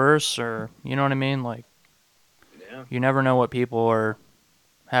worse, or you know what I mean? Like, yeah, you never know what people are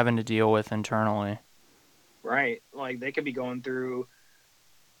having to deal with internally. right. Like, they could be going through.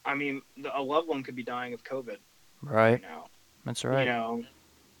 I mean, a loved one could be dying of COVID Right. right now. That's You right. know,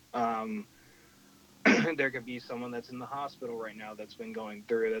 um, there could be someone that's in the hospital right now that's been going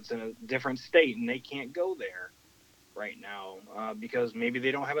through, that's in a different state, and they can't go there right now because maybe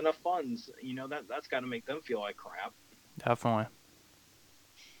they don't have enough funds. That's got to make them feel like crap. Definitely.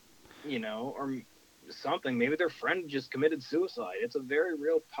 Or something. Maybe their friend just committed suicide. It's a very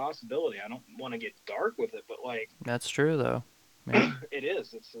real possibility. I don't want to get dark with it, but like, That's true, though. Yeah. it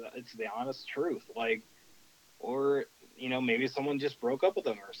is. It's the honest truth. Like, or maybe someone just broke up with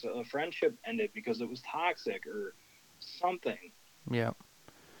them, or so a friendship ended because it was toxic, or something. Yeah.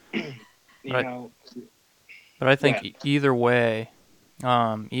 you But know. I Go think ahead. either way,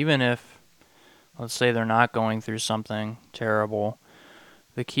 even if, let's say, they're not going through something terrible,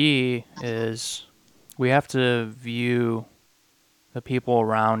 the key is we have to view the people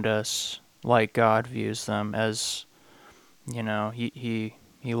around us like God views them, as, he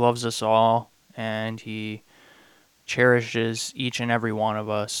loves us all, and he cherishes each and every one of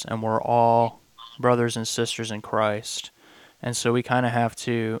us, and we're all brothers and sisters in Christ. And so we kind of have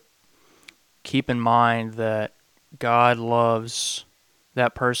to keep in mind that God loves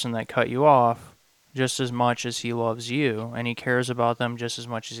that person that cut you off just as much as he loves you, and he cares about them just as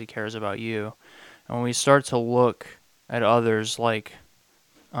much as he cares about you. And when we start to look at others like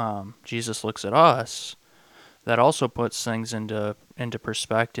Jesus looks at us, that also puts things into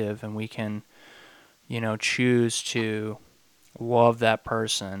perspective, and we can, choose to love that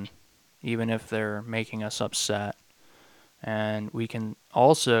person even if they're making us upset. And we can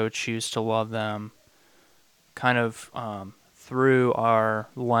also choose to love them kind of through our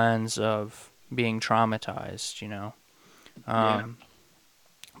lens of being traumatized, Yeah.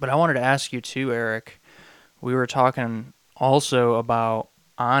 But I wanted to ask you too, Eric. We were talking also about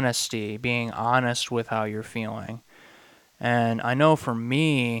honesty, being honest with how you're feeling. And I know for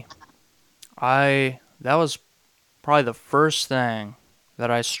me, I that was probably the first thing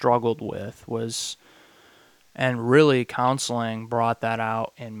that I struggled with was, and really counseling brought that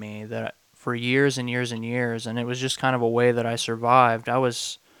out in me, that for years and years and years, and it was just kind of a way that I survived. I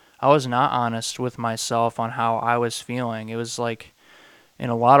was not honest with myself on how I was feeling. It was like, in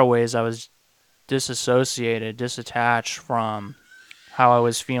a lot of ways, I was disassociated, disattached from how I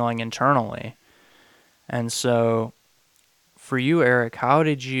was feeling internally. And so for you, Eric, how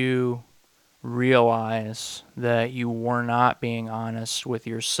did you realize that you were not being honest with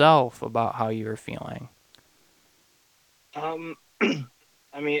yourself about how you were feeling? Um,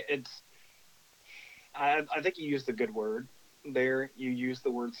 I mean, I think you used a good word there. You used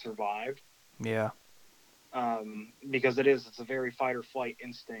the word survived. Yeah. Because it's a very fight or flight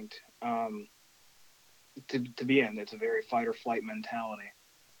instinct. To be in, it's a very fight or flight mentality.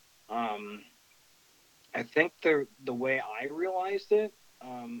 Um, I think the way I realized it,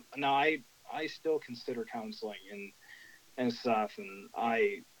 now I still consider counseling and stuff, and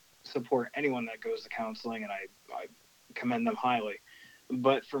I support anyone that goes to counseling, and I commend them highly.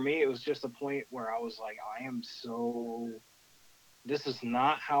 But for me, it was just a point where I was like, this is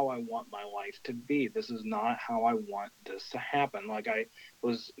not how I want my life to be. This is not how I want this to happen. Like, I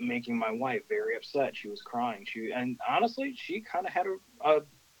was making my wife very upset. She was crying. And honestly, she kind of had a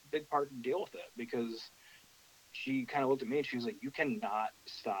big part to deal with it, because she kind of looked at me and she was like, "You cannot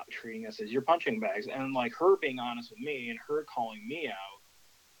stop treating us as your punching bags." And like, her being honest with me and her calling me out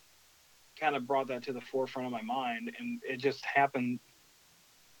kind of brought that to the forefront of my mind. And it just happened,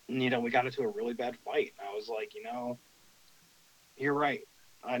 we got into a really bad fight. And I was like, you're right.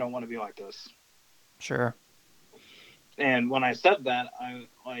 I don't want to be like this. Sure. And when I said that,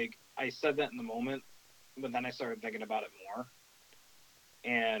 I said that in the moment, but then I started thinking about it more,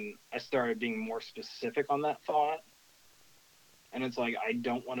 and I started being more specific on that thought. And it's like, I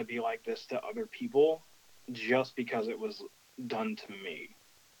don't want to be like this to other people just because it was done to me.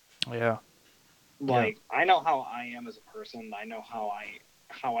 Yeah. Yeah. Like, I know how I am as a person. I know how I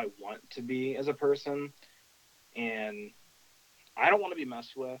want to be as a person, and I don't want to be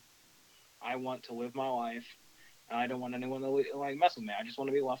messed with. I want to live my life. I don't want anyone to like mess with me. I just want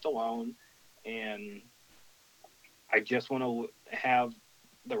to be left alone, and I just want to have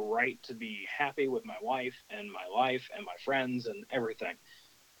the right to be happy with my wife and my life and my friends and everything.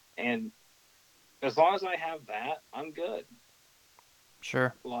 And as long as I have that, I'm good.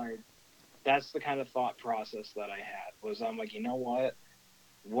 Sure. Like, that's the kind of thought process that I had. Was, I'm like,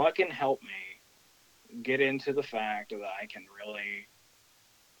 what can help me get into the fact that I can really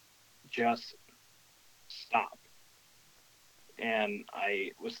just stop? And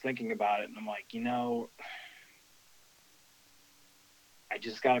I was thinking about it, and I'm like, I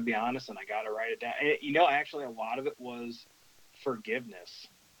just got to be honest, and I got to write it down. And, actually, a lot of it was forgiveness.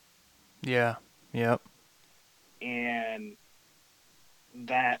 Yeah. Yep. And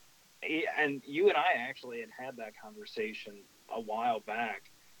that, and you and I actually had that conversation a while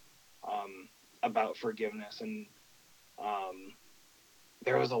back, um, about forgiveness. And um,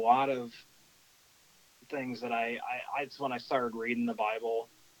 there was a lot of things that it's when I started reading the Bible.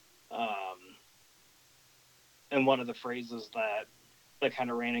 Um, and one of the phrases that kind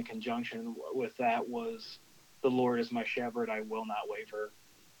of ran in conjunction with that was, "The Lord is my shepherd; I will not waver,"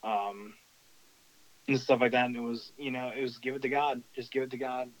 and stuff like that. And it was give it to God, just give it to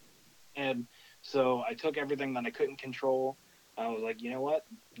God. And so I took everything that I couldn't control. I was like, you know what?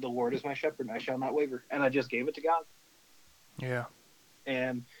 The Lord is my shepherd; I shall not waver, and I just gave it to God. Yeah.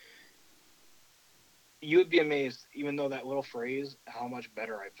 And you would be amazed, even though that little phrase, how much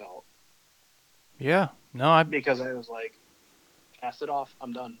better I felt, Yeah. No, I because I was like, cast it off.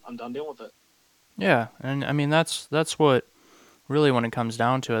 I'm done dealing with it. yeah, and I mean that's what really, when it comes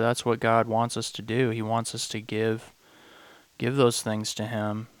down to it, that's what God wants us to do. He wants us to give those things to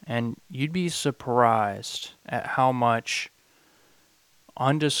him, and you'd be surprised at how much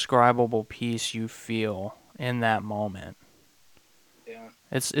undescribable peace you feel in that moment. Yeah.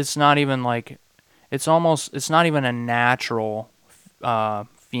 It's not even like, it's not even a natural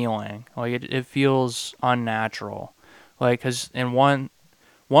feeling. Like it feels unnatural. Like, cuz in one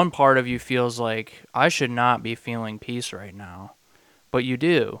part of you feels like I should not be feeling peace right now, but you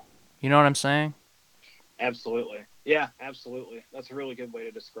do. You know what I'm saying? Absolutely. Yeah, absolutely. That's a really good way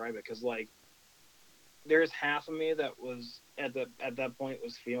to describe it, because, like, there's half of me that was at that point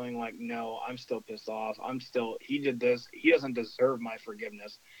was feeling like, no, I'm still pissed off. He did this. He doesn't deserve my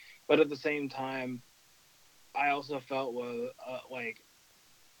forgiveness. But at the same time, I also felt was like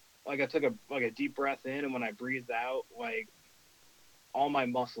I took a deep breath in, and when I breathed out, like all my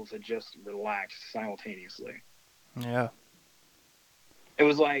muscles had just relaxed simultaneously. Yeah. It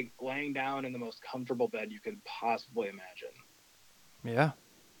was like laying down in the most comfortable bed you could possibly imagine, Yeah.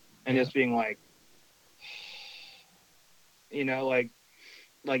 and Yeah. just being like, you know, like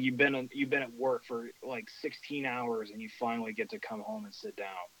you've been at work for like 16 hours and you finally get to come home and sit down.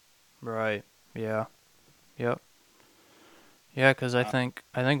 Right. Yeah. Yep. Yeah, because Uh, I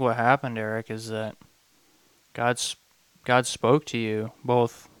think what happened, Eric, is that God's God spoke to you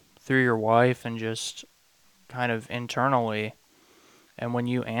both through your wife and just kind of internally, and when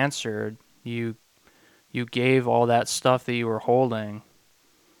you answered, you gave all that stuff that you were holding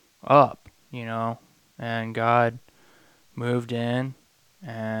up, and God moved in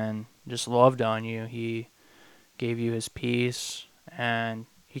and just loved on you. He gave you his peace, and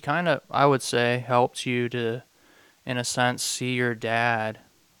he kind of, I would say, helped you to, in a sense, see your dad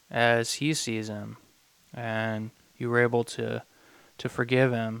as he sees him, and you were able to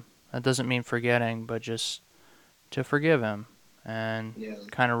forgive him. That doesn't mean forgetting, but just to forgive him and yeah,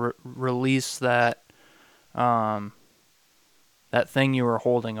 kind of release um, that thing you were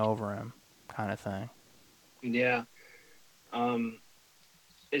holding over him, kind of thing. yeah. Um,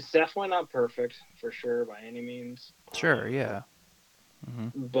 it's definitely not perfect for sure by any means. Sure, yeah. Hmm.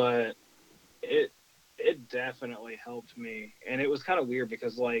 But it it definitely helped me, and it was kind of weird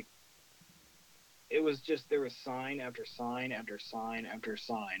because like it was just there was sign after sign after sign after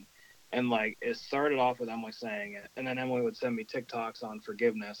sign, and like it started off with Emily saying it, and then Emily would send me TikToks on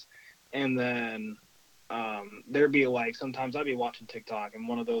forgiveness, and then there'd be like sometimes I'd be watching TikTok, and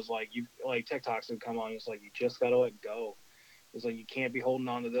one of those like you like TikToks would come on. It's like you just gotta let go. It's like you can't be holding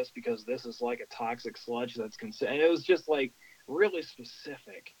on to this because this is like a toxic sludge that's and it was just like really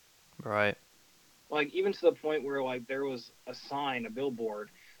specific, Right. like even to the point where like there was a sign, a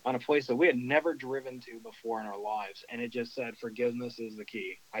billboard on a place that we had never driven to before in our lives, and it just said forgiveness is the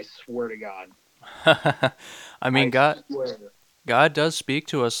key. I swear to God. I mean, I God swear. God does speak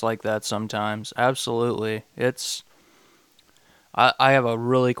to us like that sometimes. Absolutely. I have a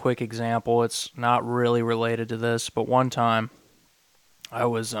really quick example. It's not really related to this, but one time I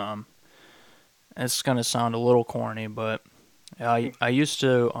was it's gonna sound a little corny, but I used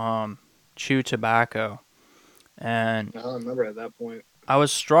to chew tobacco, and I don't remember at that point. I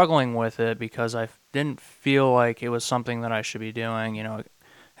was struggling with it because I didn't feel like it was something that I should be doing. It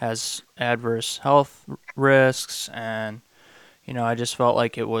has adverse health risks, and I just felt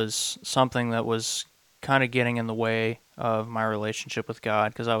like it was something that was kind of getting in the way of my relationship with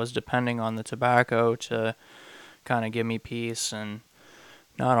God because I was depending on the tobacco to kind of give me peace and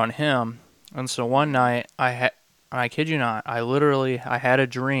not on Him. And so one Mm. night I kid you not, I had a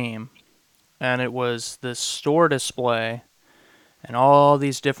dream, and it was this store display and all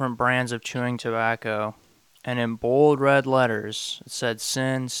these different brands of chewing tobacco, and in bold red letters it said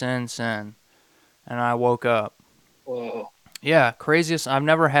sin, sin, sin. And I woke up. Whoa. Yeah, craziest. I've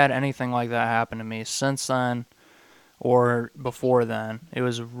never had anything like that happen to me since then or before then. It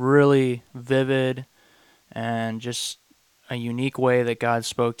was really vivid and just a unique way that God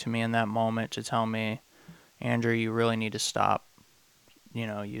spoke to me in that moment to tell me, Andrew, you really need to stop,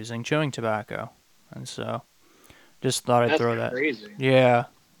 using chewing tobacco. And so just thought I'd That's throw that. crazy. Yeah.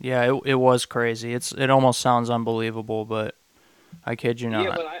 Yeah, it was crazy. It almost sounds unbelievable, but I kid you Yeah,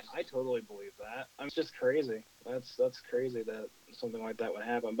 not. but I totally believe that. I mean, it's just crazy. That's crazy that something like that would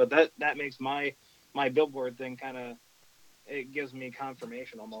happen. But that makes my billboard thing kind of, it gives me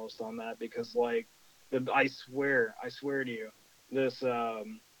confirmation almost on that because like I swear to you, this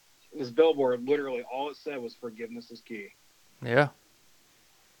this billboard literally all it said was forgiveness is key. Yeah.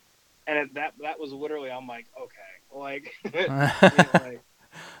 And that was literally, I'm like, okay, like you know, like,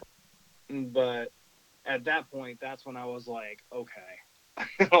 but at that point that's when I was like,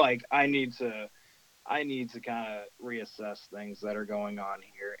 okay, like I need to kind of reassess things that are going on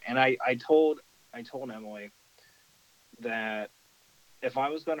here. And I told Emily that if I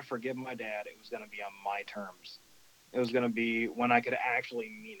was going to forgive my dad, it was going to be on my terms. It was going to be when I could actually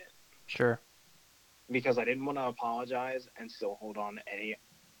mean it, Sure. because I didn't want to apologize and still hold on to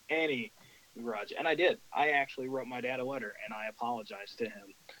any grudge. And I did. I actually wrote my dad a letter and I apologized to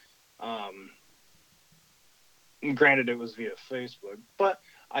him. Granted, it was via Facebook, but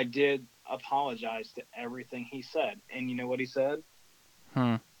I did apologize to everything he said. And you know what he said?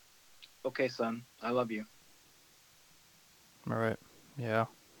 Hmm. Okay, son, I love you. All right. Yeah.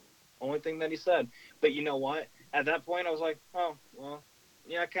 Only thing that he said. But you know what? At that point, I was like, oh, well,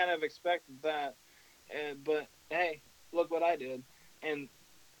 yeah, I kind of expected that. But hey, look what I did. And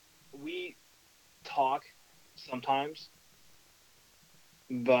we talk sometimes,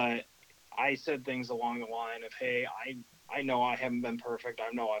 but I said things along the line of, hey, I know I haven't been perfect.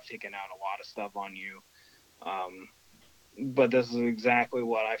 I know I've taken out a lot of stuff on you. Um, but this is exactly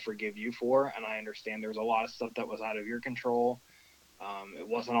what I forgive you for. And I understand there's a lot of stuff that was out of your control. It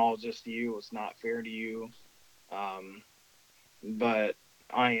wasn't all just you. It's not fair to you. Um, but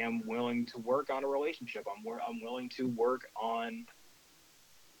I am willing to work on a relationship. I'm willing to work on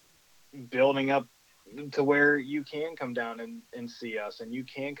building up to where you can come down and see us, and you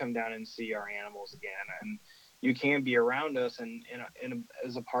can come down and see our animals again, and you can be around us and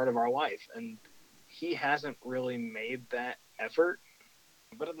as a part of our life. And he hasn't really made that effort.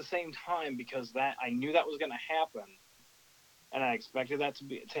 But at the same time, because that I knew that was going to happen, and I expected that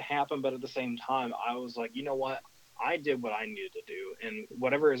to happen, but at the same time, I was like, you know what? I did what I needed to do, and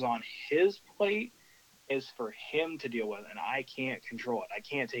whatever is on his plate is for him to deal with, and I can't control it. I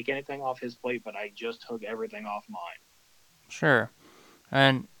can't take anything off his plate, but I just took everything off mine. Sure.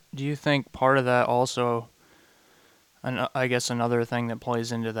 And do you think part of that also, and I guess another thing that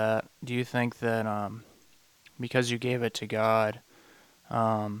plays into that, do you think that because you gave it to God,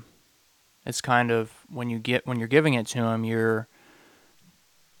 um, it's kind of when you're giving it to Him, you're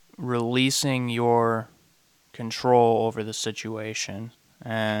releasing your control over the situation,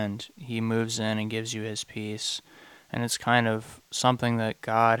 and He moves in and gives you His peace, and it's kind of something that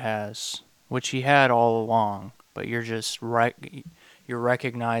God has, which He had all along, but you're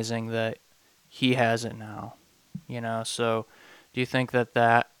recognizing that He has it now, So, do you think that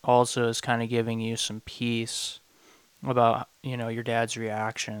that also is kind of giving you some peace about your dad's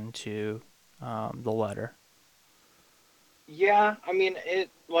reaction to the letter? Yeah, I mean it.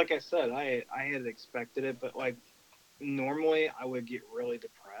 Like I said, I had expected it, but like normally I would get really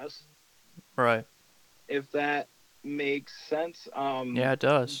depressed Right. if that makes sense. Yeah, it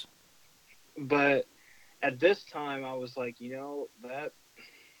does. But at this time, I was like, that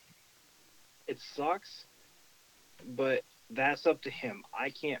it sucks, but that's up to him. I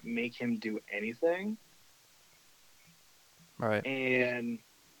can't make him do anything, Right. and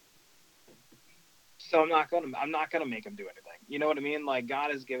so I'm not gonna make him do anything. You know what I mean? Like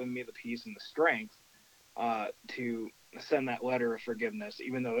God has given me the peace and the strength to send that letter of forgiveness,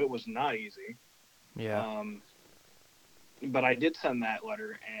 even though it was not easy. Yeah. Um, but I did send that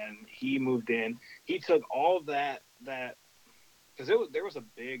letter, and he moved in. He took all of that because there was a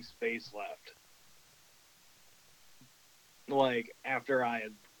big space left. Like after I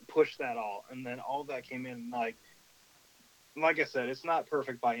had pushed that all, and then all of that came in. Like I said, it's not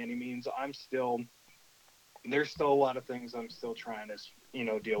perfect by any means. There's still a lot of things I'm still trying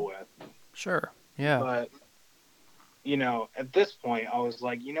to deal with. Sure. Yeah. But at this point, I was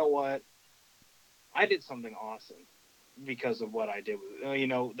like, you know what? I did something awesome because of what I did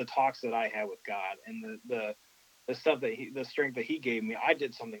with the talks that I had with God and the stuff the strength that He gave me. I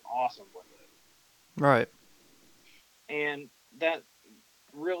did something awesome with Right. it, and that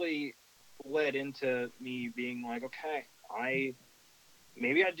really led into me being like, okay,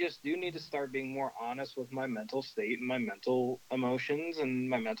 maybe I just do need to start being more honest with my mental state and my mental emotions and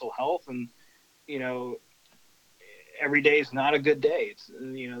my mental health. And you know, every day is not a good day.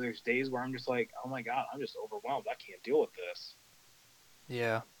 There's days where I'm just like, oh my God, I'm just overwhelmed. I can't deal with this.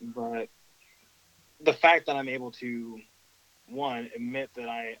 Yeah. But the fact that I'm able to, one, admit that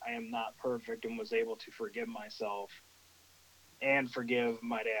I am not perfect and was able to forgive myself and forgive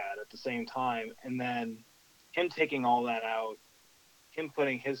my dad at the same time, and then him taking all that out, him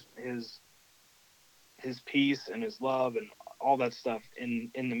putting his peace and his love and all that stuff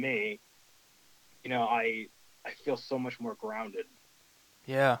into me, I feel so much more grounded.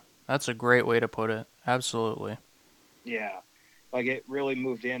 Yeah. That's a great way to put it. Absolutely. Yeah, like it really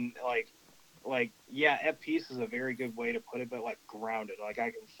moved in. Like yeah, at peace is a very good way to put it, but like grounded. Like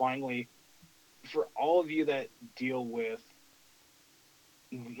I can finally, for all of you that deal with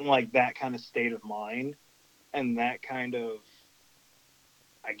like that kind of state of mind and that kind of,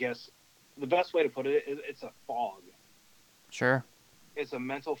 I guess the best way to put it is it's a fog. Sure. It's a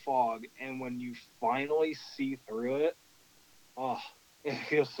mental fog, and when you finally see through it, oh, it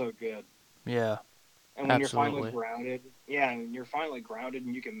feels so good. Yeah. And when you're finally Absolutely. grounded, yeah, and you're finally grounded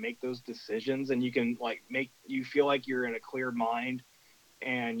and you can make those decisions and you can like make you feel like you're in a clear mind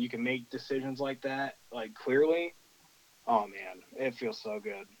and you can make decisions like that like clearly. Oh man, it feels so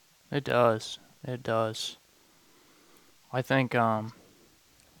good. It does. It does. I think kind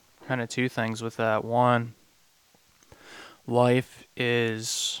of two things with that. One, life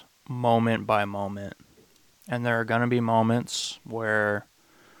is moment by moment. And there are going to be moments where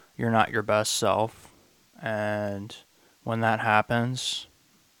you're not your best self. And when that happens,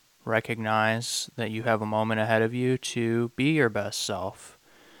 recognize that you have a moment ahead of you to be your best self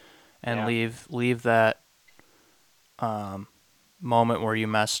and Yeah. leave that um, moment where you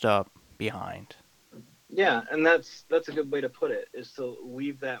messed up behind. Yeah, and that's a good way to put it, is to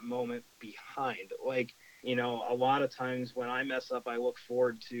leave that moment behind. Like, a lot of times when I mess up, I look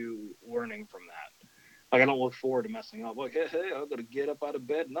forward to learning from that. Like, I don't look forward to messing up. Like, hey, I'm gonna get up out of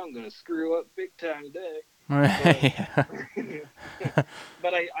bed and I'm gonna screw up big time today. But Yeah.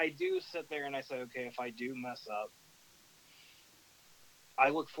 but I do sit there and I say, okay, if I do mess up, I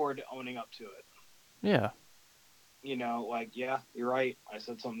look forward to owning up to it. Yeah. Like, yeah, you're right. I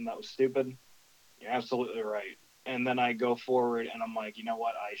said something that was stupid. You're absolutely right. And then I go forward and I'm like, you know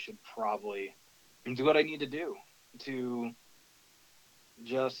what? I should probably do what I need to do to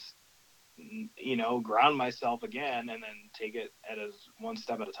just, ground myself again and then take it at as one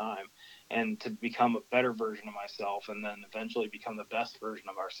step at a time and to become a better version of myself and then eventually become the best version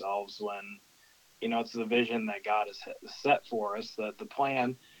of ourselves when, it's the vision that God has set for us, that the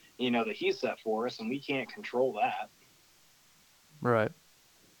plan, that He set for us, and we can't control that. Right.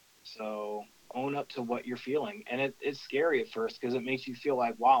 So own up to what you're feeling. And it's scary at first because it makes you feel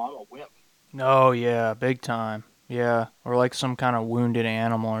like, wow, I'm a wimp. Oh, yeah. Big time. Yeah. Or like some kind of wounded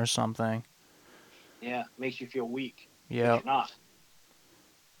animal or something. Yeah, makes you feel weak, but Yeah. you're not.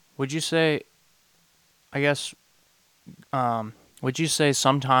 Would you say, I guess, um, would you say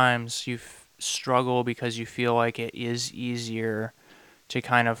sometimes you struggle because you feel like it is easier to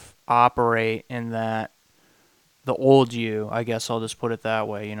kind of operate in that the old you, I guess I'll just put it that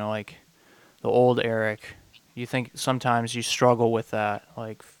way, like the old Eric. You think sometimes you struggle with that,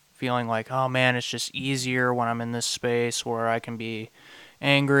 like feeling like, oh man, it's just easier when I'm in this space where I can be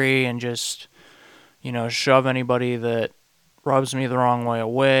angry and just, shove anybody that rubs me the wrong way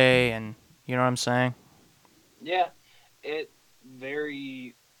away, and you know what I'm saying? Yeah, it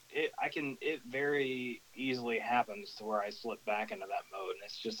it very easily happens to where I slip back into that mode. And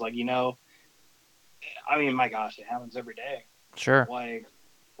it's just like, I mean, my gosh, it happens every day. Sure. Like,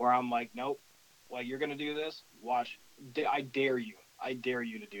 where I'm like, nope, like, you're going to do this? Watch. I dare you. I dare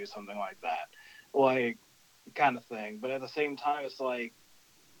you to do something like that. Like, kind of thing. But at the same time, it's like,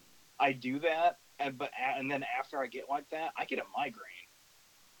 I do that, and then after I get like that, I get a migraine.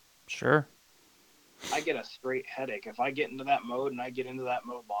 Sure. I get a straight headache. If I get into that mode and I get into that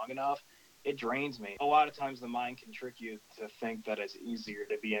mode long enough, it drains me. A lot of times the mind can trick you to think that it's easier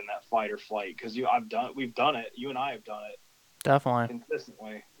to be in that fight or flight because we've done it. You and I have done it Definitely.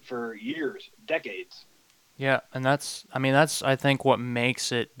 consistently for years, decades. Yeah, and that's I think what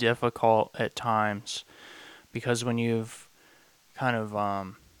makes it difficult at times, because when you've kind of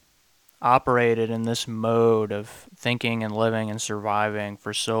operated in this mode of thinking and living and surviving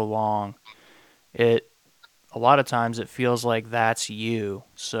for so long, it a lot of times it feels like that's you.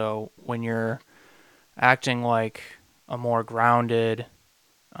 So when you're acting like a more grounded,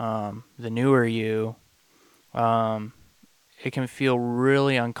 the newer you, um, it can feel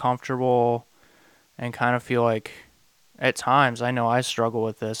really uncomfortable and kind of feel like, at times, I know I struggle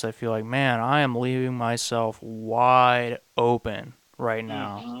with this. I feel like, man, I am leaving myself wide open right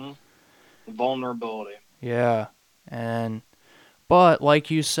now. Mm-hmm. Vulnerability. Yeah. And but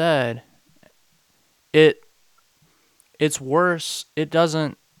like you said, it it's worse.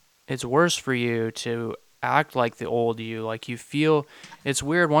 It's worse for you to act like the old you. Like you feel it's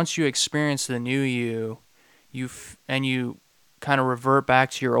weird once you experience the new you, and you kind of revert back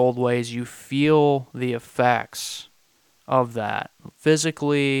to your old ways, you feel the effects of that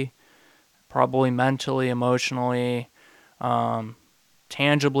physically, probably mentally, emotionally, um,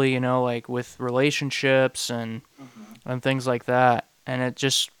 tangibly, like with relationships Mm-hmm. and things like that. And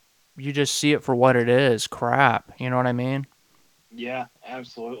you just see it for what it is, crap. You know what I mean? Yeah,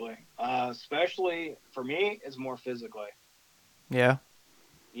 absolutely. Especially for me, it's more physically. Yeah.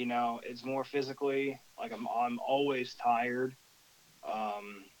 It's more physically. Like I'm always tired.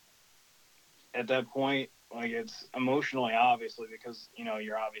 Um, at that point, like it's emotionally, obviously, because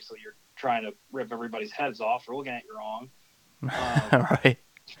you're trying to rip everybody's heads off for looking at you wrong. Right.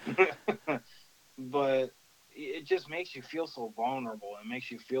 But it just makes you feel so vulnerable. It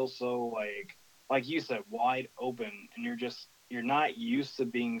makes you feel so like you said, wide open, and you're not used to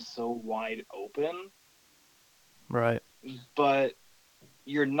being so wide open, Right. but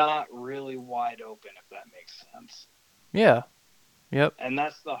you're not really wide open, if that makes sense. Yeah. Yep. And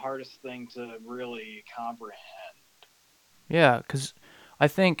that's the hardest thing to really comprehend. Yeah. Because I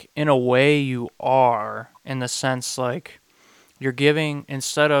think in a way you are, in the sense like you're giving,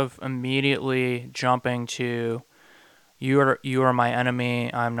 instead of immediately jumping to, you are my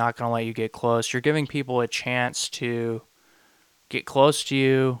enemy, I'm not going to let you get close, you're giving people a chance to get close to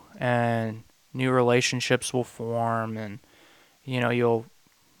you, and new relationships will form, and you'll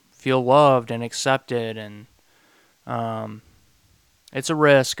feel loved and accepted, and um, it's a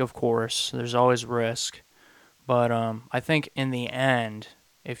risk, of course. There's always risk, but I think in the end,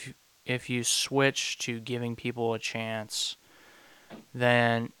 if you switch to giving people a chance,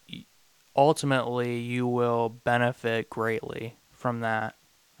 then ultimately you will benefit greatly from that.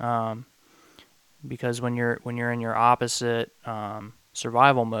 Um, because when you're in your opposite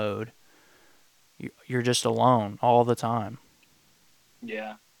survival mode, you're just alone all the time.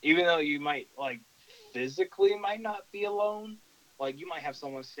 Yeah. Even though you might like physically might not be alone, like you might have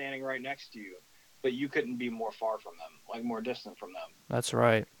someone standing right next to you, but you couldn't be more far from them, like more distant from them. That's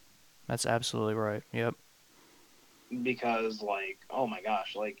right. That's absolutely right. Yep. Because like, oh my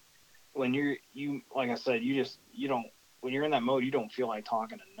gosh, like when you like I said, you don't when you're in that mode, you don't feel like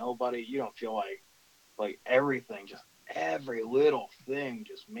talking to nobody. You don't feel like everything, just every little thing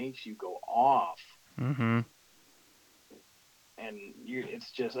just makes you go off. Mhm. And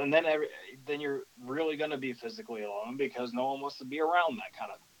it's just, and then you're really gonna be physically alone because no one wants to be around that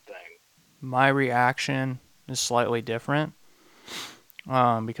kind of thing. My reaction is slightly different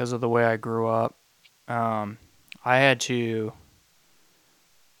because of the way I grew up. Um, I had to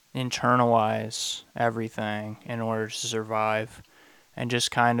internalize everything in order to survive, and just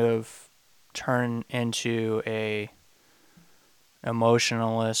kind of turn into a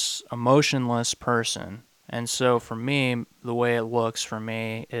emotionless person. And so for me, the way it looks for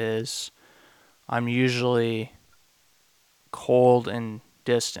me is I'm usually cold and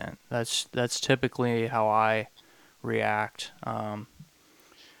distant. That's typically how I react. And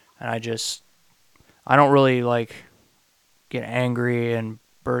I don't really like get angry and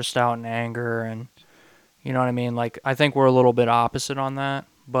burst out in anger, and you know what I mean. Like, I think we're a little bit opposite on that,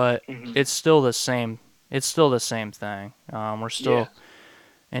 but Mm-hmm. it's still the same. It's still the same thing. We're Yeah, still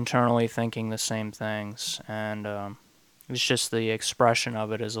internally thinking the same things, and it's just the expression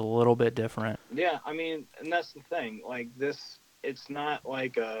of it is a little bit different. yeah. I mean, and that's the thing. Like this, it's not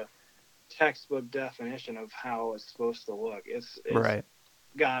like a textbook definition of how it's supposed to look. It's Right.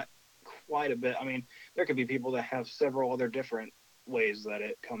 got quite a bit. I mean, there could be people that have several other different ways that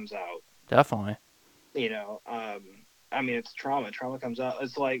it comes out. Definitely. You know, I mean, it's trauma. Trauma comes out.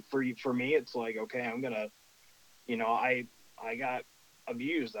 It's like for me, it's like okay, I'm gonna, I got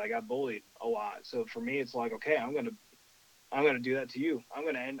abused. I got bullied a lot. So for me, it's like okay, I'm gonna do that to you. I'm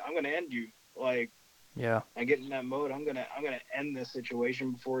gonna end you. Like Yeah. I get in that mode. I'm gonna end this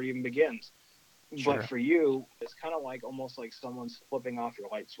situation before it even begins. But Sure. for you, it's kind of like almost like someone's flipping off your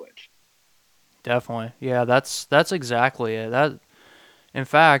light switch. Definitely. Yeah, that's exactly it. That in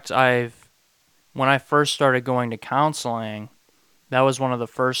fact, I've when I first started going to counseling, that was one of the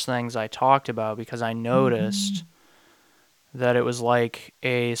first things I talked about, because I noticed that it was like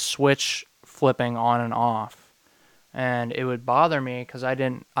a switch flipping on and off. And it would bother me because I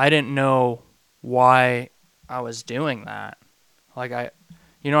didn't know why I was doing that. Like,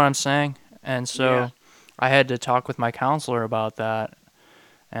 you know what I'm saying? And Yeah, so I had to talk with my counselor about that,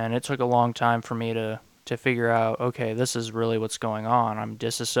 and it took a long time for me to figure out, okay, this is really what's going on. I'm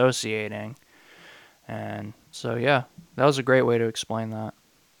disassociating. And so yeah, that was a great way to explain that.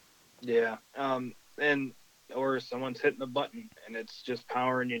 yeah. And or someone's hitting a button and it's just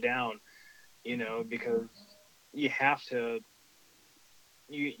powering you down. Because you have to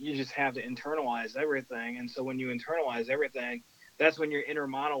you just have to internalize everything. And so when you internalize everything, that's when your inner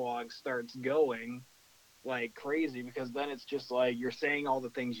monologue starts going like crazy, because then it's just like you're saying all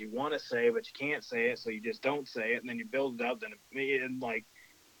the things you want to say but you can't say it, so you just don't say it, and then you build it up, and like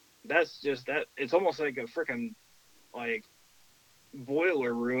that's just that. It's almost like a freaking like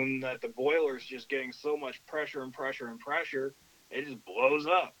boiler room, that the boiler's just getting so much pressure and pressure and pressure, it just blows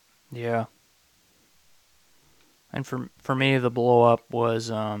up. Yeah. And for me, the blow up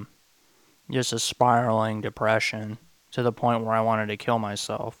was just a spiraling depression to the point where I wanted to kill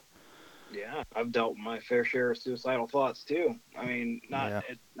myself. Yeah, I've dealt with my fair share of suicidal thoughts too. I mean, Yeah.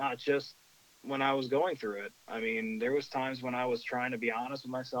 not just when I was going through it. I mean, there was times when I was trying to be honest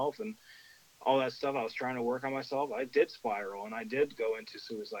with myself and all that stuff. I was trying to work on myself. I did spiral and I did go into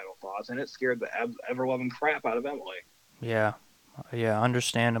suicidal thoughts, and it scared the ever loving crap out of Emily. Yeah. Yeah,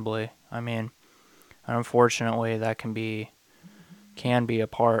 understandably. I mean, unfortunately, that can be a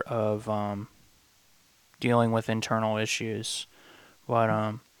part of dealing with internal issues.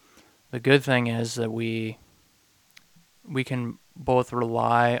 But the good thing is that we can both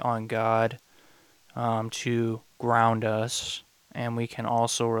rely on God to ground us, and we can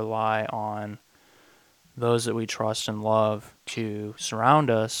also rely on those that we trust and love to surround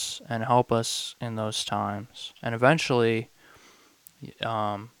us and help us in those times. And eventually,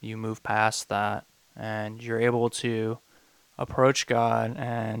 you move past that and you're able to approach God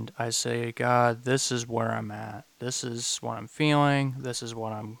and I say, God, this is where I'm at. This is what I'm feeling. This is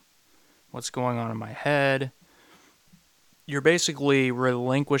what's going on in my head. You're basically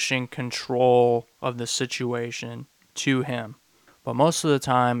relinquishing control of the situation to Him. But most of the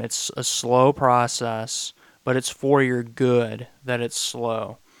time, it's a slow process, but it's for your good that it's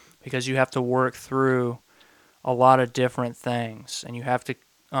slow because you have to work through a lot of different things and you have to,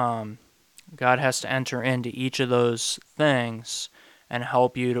 God has to enter into each of those things and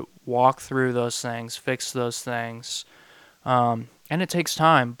help you to walk through those things, fix those things. And it takes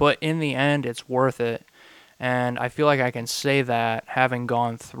time, but in the end, it's worth it. And I feel like I can say that having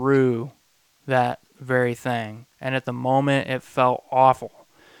gone through that very thing. And at the moment, it felt awful.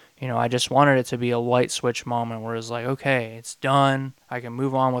 I just wanted it to be a light switch moment where it's like, okay, it's done. I can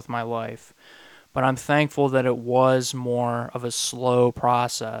move on with my life. But I'm thankful that it was more of a slow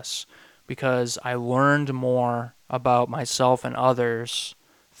process because I learned more about myself and others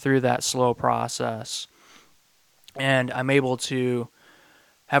through that slow process. And I'm able to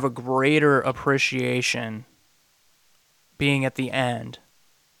have a greater appreciation being at the end.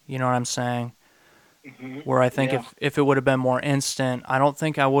 You know what I'm saying? Mm-hmm. Where I think Yeah. if it would have been more instant, I don't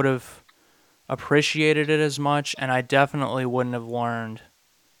think I would have appreciated it as much, and I definitely wouldn't have learned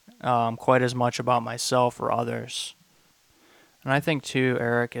quite as much about myself or others. And I think too,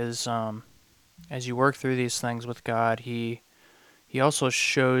 Eric, is as you work through these things with God, He also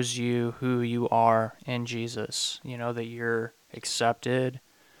shows you who you are in Jesus. That you're accepted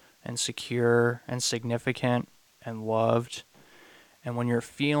and secure and significant and loved. And when you're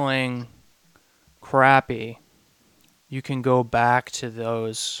feeling crappy, you can go back to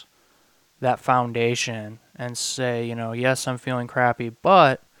that foundation and say, yes, I'm feeling crappy,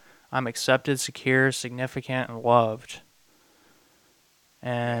 but I'm accepted, secure, significant, and loved. Yeah.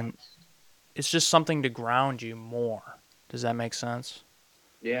 And it's just something to ground you more. Does that make sense?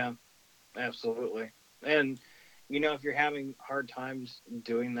 Yeah. Absolutely. And if you're having hard times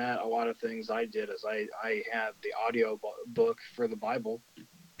doing that, a lot of things I did is I had the audio book for the Bible,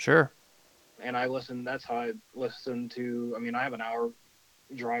 Sure. and I listened. That's how I listened to. I mean, I have an hour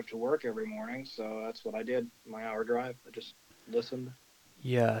drive to work every morning, so that's what I did. My hour drive, I just listened.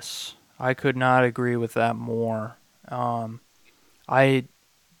 Yes. I could not agree with that more. I,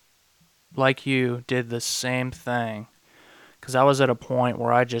 like you, did the same thing because I was at a point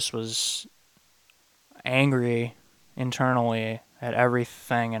where I just was angry internally at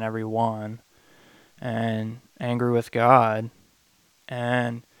everything and everyone and angry with God.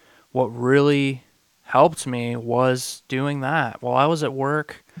 And what really helped me was doing that. While I was at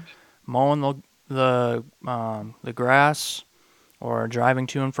work, mowing the grass or driving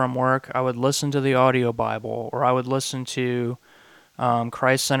to and from work, I would listen to the audio Bible or I would listen to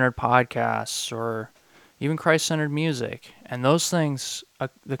Christ-centered podcasts or even Christ-centered music. And those things,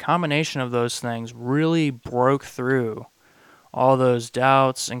 the combination of those things really broke through all those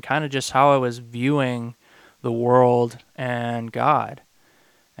doubts and kind of just how I was viewing the world and God.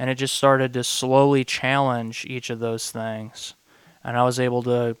 And it just started to slowly challenge each of those things. And I was able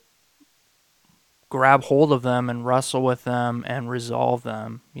to grab hold of them and wrestle with them and resolve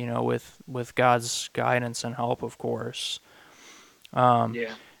them, with God's guidance and help, of course.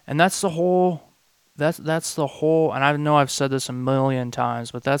 Yeah. And that's the whole, and I know I've said this a million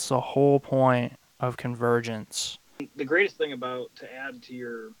times, but that's the whole point of convergence. The greatest thing about to add to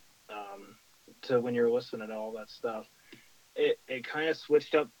your to when you're listening to all that stuff, it kind of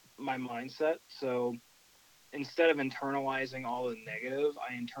switched up my mindset. So instead of internalizing all the negative,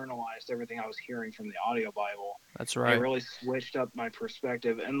 I internalized everything I was hearing from the audio Bible. That's And it right. really switched up my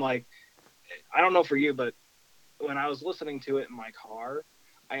perspective. And like, I don't know for you, but when I was listening to it in my car,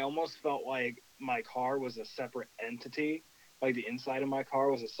 I almost felt like my car was a separate entity. Like the inside of my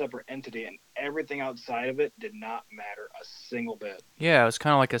car was a separate entity, and everything outside of it did not matter a single bit. Yeah, it was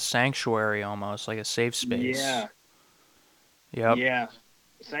kind of like a sanctuary almost, like a safe space. Yeah, Yep. yeah.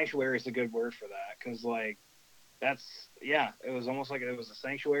 Sanctuary is a good word for that, because like yeah, it was almost like it was a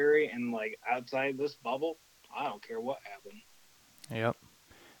sanctuary, and like outside this bubble, I don't care what happened. Yep.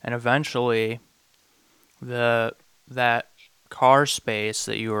 And eventually that car space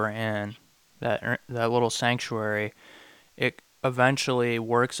that you were in, that little sanctuary, it eventually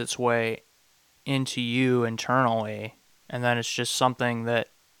works its way into you internally, and then it's just something that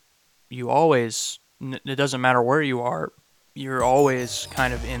you always, it doesn't matter where you are, you're always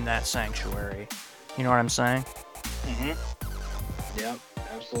kind of in that sanctuary. You know what I'm saying? Mm-hmm. Yep,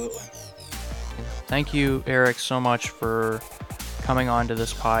 absolutely. Thank you, Eric, so much for coming on to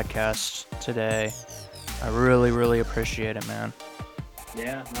this podcast today. I really, really appreciate it, man.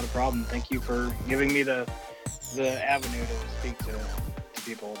 Yeah, not a problem. Thank you for giving me the avenue to speak to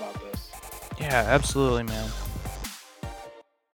people about this. Yeah, absolutely, man.